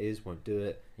know what that is, won't do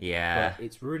it. Yeah. But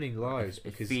it's ruining lives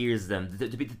because it fears them.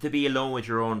 To be alone with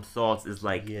your own thoughts is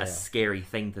like a scary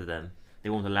thing to them. They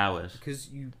won't allow it. Because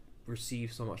you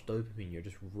receive so much dopamine, you're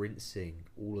just rinsing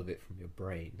all of it from your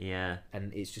brain. Yeah.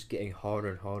 And it's just getting harder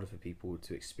and harder for people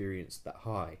to experience that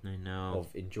high. I know.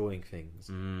 Of enjoying things.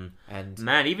 And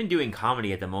man, even doing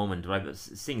comedy at the moment, what I've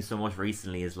seeing so much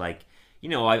recently is like, you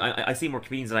know, I see more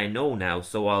comedians that I know now,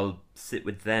 so I'll sit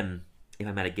with them if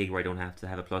I'm at a gig where I don't have to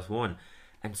have a +1,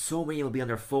 and so many will be on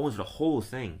their phones for the whole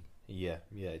thing. Yeah,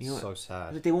 it's so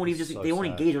sad. They won't even they won't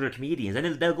engage with other comedians, and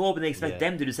then they'll go up and they expect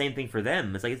them to do the same thing for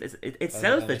them. It's like it's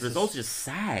selfish, but it's also just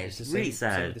sad. It's really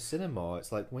sad. Same with the cinema.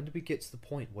 It's like, when do we get to the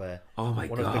point where one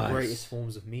of the greatest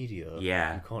forms of media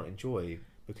you can't enjoy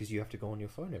because you have to go on your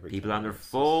phone every people 10 on their minutes.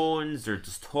 phones, they're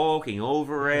just talking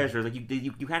over it, or like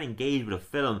you can't engage with a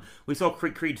film. We saw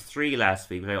Creed 3 last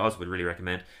week, which I also would really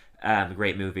recommend. A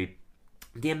great movie.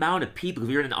 The amount of people, because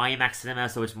we were in an IMAX cinema,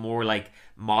 so it's more like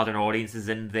modern audiences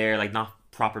in there, like not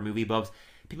proper movie buffs.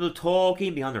 People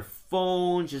talking behind their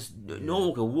phones, just no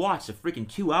one could watch a freaking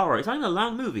 2 hour. It's not even a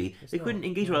long movie. They couldn't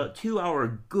engage with a 2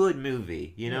 hour good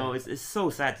movie. You know, it's so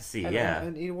sad to see.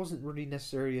 And it wasn't really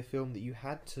necessarily a film that you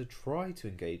had to try to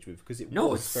engage with because it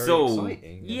was very so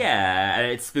exciting. Yeah,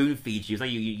 and it spoon feeds you. It's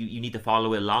like you need to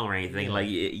follow it along or anything. Like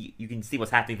you can see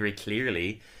what's happening very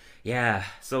clearly. Yeah,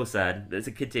 so sad. Let's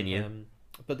continue.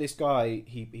 But this guy,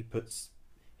 he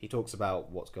talks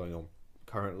about what's going on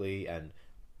currently and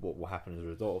what will happen as a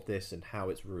result of this and how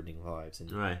it's ruining lives.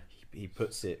 And he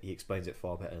explains it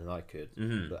far better than I could.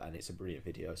 And it's a brilliant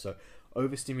video. So,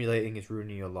 Overstimulating is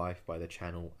Ruining Your Life by the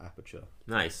channel Aperture.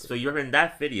 Nice. So you recommend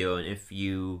that video, and if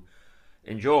you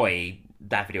enjoy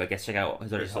that video, I guess check out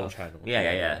his other whole channel.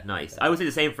 Yeah. Nice. I would say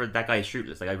the same for that guy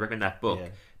Shootless. Like, I recommend that book.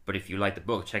 But if you like the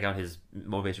book, check out his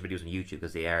motivation videos on YouTube,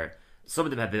 because they are, some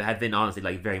of them have been honestly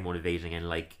like very motivating and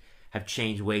like have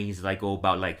changed ways that I go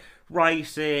about like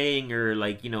writing or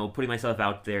like, you know, putting myself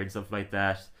out there and stuff like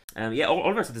that.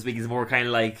 All of our stuff this week is more kind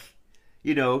of like,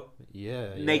 you know,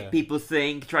 make people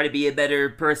think, try to be a better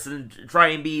person, try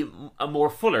and be a more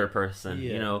fuller person,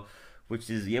 you know, which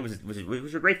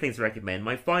are great things to recommend.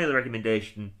 My final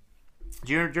recommendation,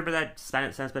 do you remember that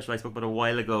stand special I spoke about a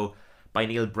while ago by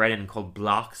Neil Brennan called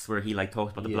Blocks, where he like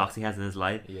talks about the blocks he has in his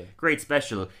life. Yeah. Great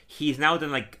special. He's now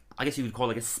done like, I guess you would call it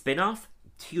like a spin-off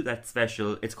to that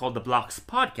special. It's called the Blocks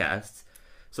Podcast.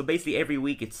 So basically every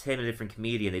week it's him and a different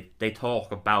comedian. They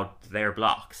talk about their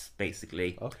blocks,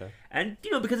 basically. Okay. And,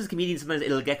 you know, because it's comedians, sometimes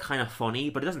it'll get kind of funny,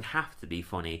 but it doesn't have to be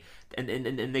funny.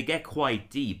 And they get quite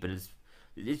deep, and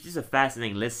it's just a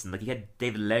fascinating listen. Like, you had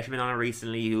David Letterman on it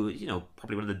recently, who, you know,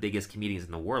 probably one of the biggest comedians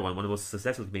in the world, one of the most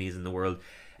successful comedians in the world.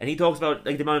 And he talks about,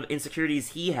 like, the amount of insecurities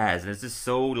he has, and it's just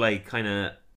so, like, kind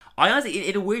of... I honestly,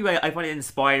 in a weird way, I find it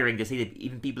inspiring to see that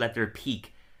even people at their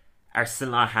peak are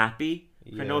still not happy.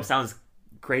 I know it sounds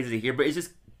crazy to hear, but it's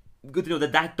just good to know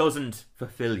that that doesn't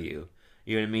fulfill you.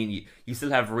 You know what I mean? You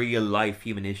still have real life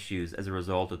human issues as a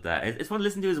result of that. It's fun to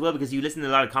listen to as well, because you listen to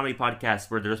a lot of comedy podcasts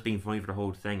where they're just being funny for the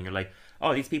whole thing, and you're like,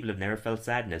 oh, these people have never felt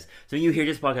sadness. So when you hear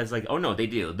this podcast, it's like, oh no, they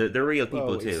do. They're real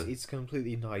people too. It's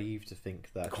completely naive to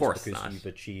think that just because you've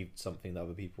achieved something that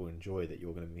other people enjoy, that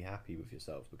you're going to be happy with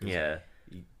yourself. Because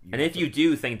and if you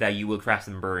do think that, you will crash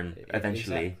and burn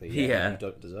eventually. Exactly, you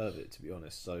don't deserve it, to be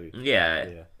honest. So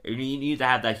you need to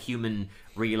have that human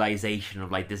realization of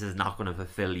like, this is not going to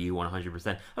fulfill you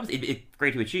 100%. Obviously, it's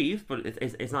great to achieve, but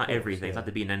it's not everything. It's not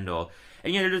the be and end all.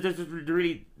 And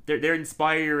they're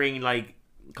inspiring like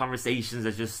conversations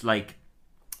that just like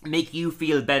make you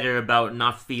feel better about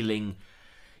not feeling,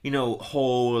 you know,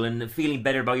 whole, and feeling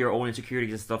better about your own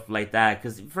insecurities and stuff like that.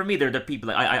 Because for me, they're the people,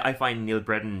 like, I find Neil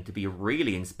Brennan to be a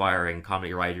really inspiring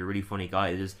comedy writer, a really funny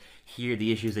guy. Just hear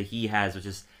the issues that he has with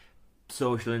just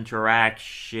social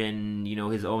interaction, you know,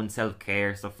 his own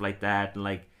self-care, stuff like that. And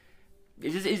like,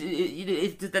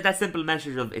 it's just that simple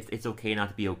message of it's okay not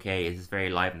to be okay is just very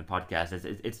live in the podcast.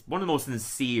 It's one of the most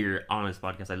sincere, honest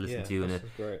podcasts I listened to in a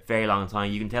very long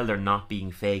time. You can tell they're not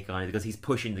being fake on it, because he's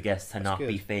pushing the guests to not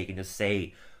be fake and just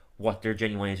say what their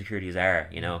genuine insecurities are,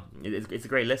 you know. It's a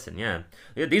great listen, yeah.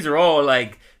 These are all,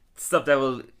 like, stuff that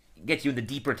will get you into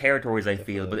deeper territories, I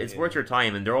feel, but it's worth your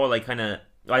time, and they're all, like, kind of,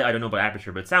 I don't know about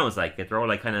Aperture, but it sounds like it. They're all,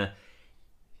 like, kind of,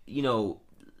 you know,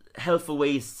 helpful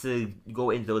ways to go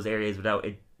into those areas without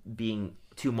it being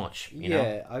too much, you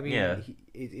know? I mean,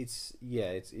 it's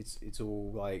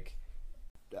all, like,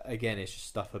 again, it's just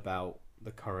stuff about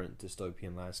the current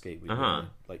dystopian landscape.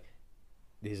 Like,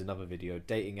 here's another video.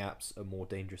 Dating apps are more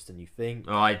dangerous than you think.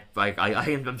 Oh,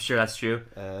 I'm sure that's true.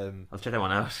 I'll check that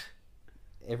one out.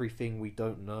 Everything we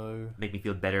don't know. Make me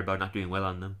feel better about not doing well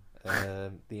on them.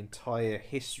 The entire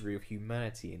history of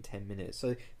humanity in 10 minutes.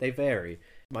 So they vary.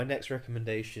 My next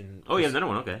recommendation... Oh, yeah, another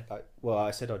one, okay.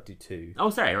 I said I'd do two. Oh,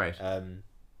 sorry, right.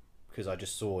 Because I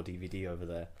just saw a DVD over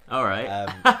there. All right.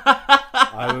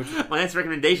 My next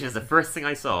recommendation is the first thing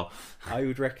I saw. I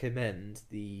would recommend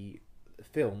the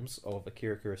films of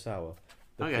Akira Kurosawa,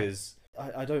 because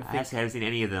I don't think... I actually haven't seen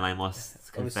any of them, I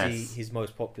must confess. Obviously, his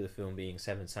most popular film being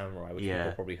Seven Samurai, which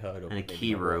people probably heard of. And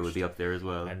Akira would be up there as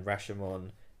well. And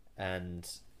Rashomon. And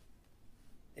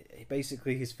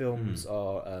basically his films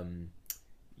are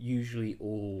usually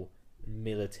all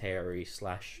military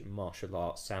 / martial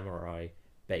arts samurai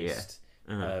based,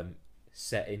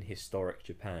 set in historic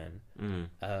Japan,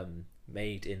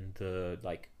 made in the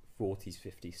like 40s,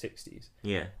 50s, 60s.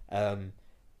 Yeah.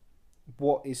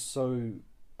 What is so...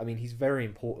 I mean, he's very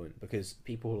important because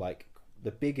people like... The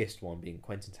biggest one being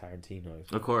Quentin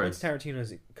Tarantino. Of course. Quentin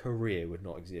Tarantino's career would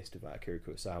not exist without Akira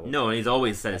Kurosawa. No, and he's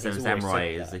always said Seven Samurai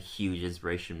is a huge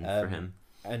inspiration for him.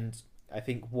 And I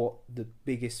think what the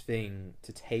biggest thing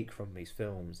to take from these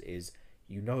films is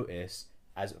you notice,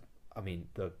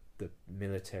 the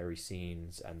military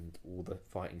scenes and all the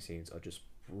fighting scenes are just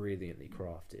brilliantly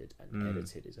crafted and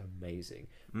edited. Is amazing.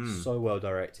 So well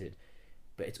directed.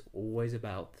 But it's always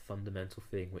about the fundamental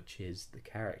thing, which is the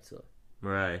character.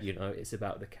 Right. You know, it's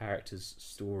about the character's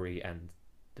story and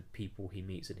the people he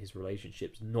meets and his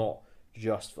relationships, not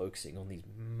just focusing on these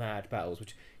mad battles,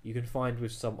 which you can find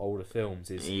with some older films.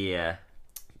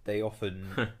 They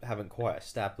often haven't quite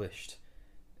established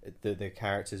the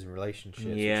characters and relationships,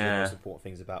 which are the most important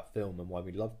things about film and why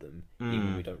we love them, even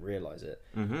when we don't realise it.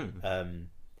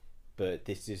 But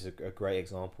this is a great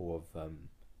example of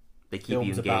they keep films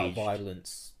you engaged. About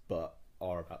violence, but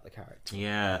are about the character.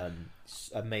 It's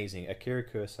amazing. Akira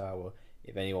Kurosawa,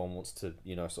 if anyone wants to,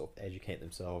 you know, sort of educate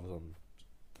themselves on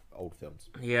old films.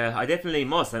 Yeah, I definitely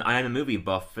must. And I am a movie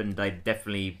buff, and I'm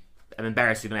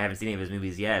embarrassed when I haven't seen any of his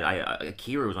movies yet.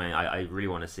 Akira was one I really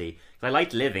want to see. Because I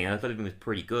liked Living, and I thought Living was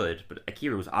pretty good, but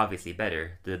Akira was obviously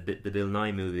better. The Bill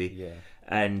Nye movie. Yeah.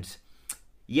 And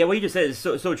yeah, what you just said is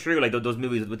so true. Like those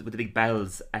movies with the big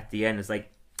battles at the end, it's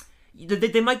like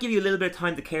they might give you a little bit of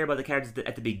time to care about the characters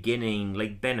at the beginning.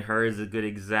 Like Ben-Hur is a good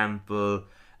example.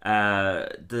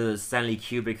 The Stanley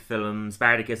Kubrick film,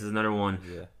 Spartacus is another one.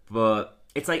 Yeah. But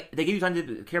it's like they give you time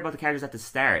to care about the characters at the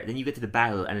start. Then you get to the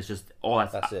battle, and it's just all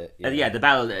that's it. Yeah, the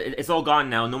battle. It's all gone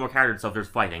now. No more character stuff. There's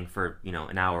fighting for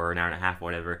an hour or an hour and a half, or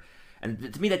whatever.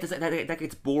 And to me, that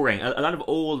gets boring. A lot of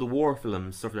old war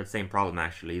films suffer that same problem.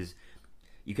 Actually, is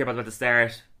you care about them at the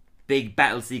start, big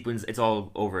battle sequence, it's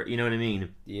all over. You know what I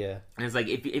mean? Yeah. And it's like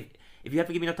if you have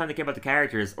to give me enough time to care about the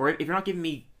characters, or if you're not giving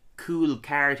me cool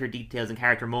character details and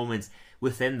character moments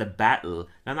within the battle,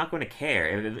 I'm not going to care.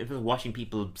 If I'm watching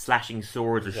people slashing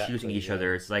swords or shooting each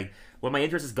other, it's like, well, my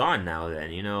interest is gone now.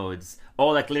 Then it's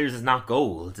all that glitters is not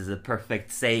gold is a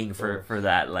perfect saying for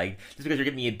that. Like, just because you're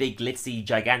giving me a big glitzy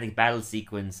gigantic battle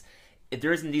sequence, if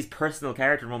there isn't these personal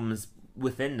character moments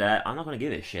within that, I'm not going to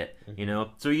give a shit.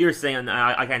 So you're saying,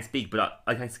 I can't speak, but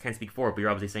I can't speak for it, but you're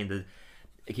obviously saying that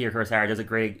Akira Kurosawa does a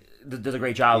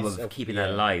great job of keeping that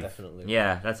alive. Definitely.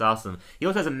 Yeah, that's awesome. He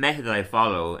also has a method that I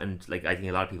follow, and like I think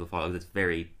a lot of people follow. That's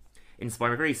very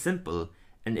inspiring, very simple.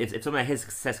 And if someone at his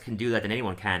success can do that, then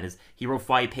anyone can. Is he wrote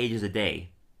 5 pages a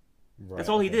day? Right, that's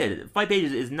all he did. 5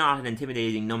 pages is not an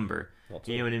intimidating number.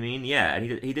 You know what I mean? Yeah, and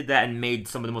he did that and made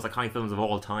some of the most iconic films of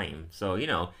all time. So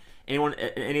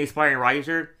any aspiring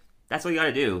writer, that's what you got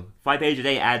to do. 5 pages a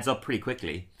day adds up pretty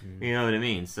quickly. You know what I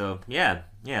mean? So yeah.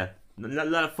 A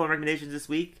lot of fun recommendations this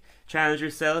week. Challenge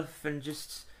yourself and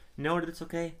just know that it's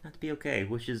okay not to be okay,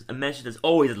 which is a message that's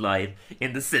always live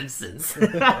in The Simpsons.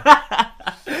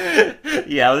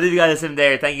 Yeah, I'll leave you guys in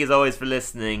there. Thank you as always for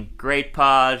listening. Great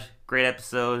pod, great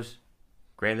episode,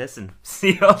 great listen.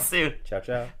 See you all soon. Ciao,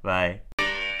 ciao. Bye.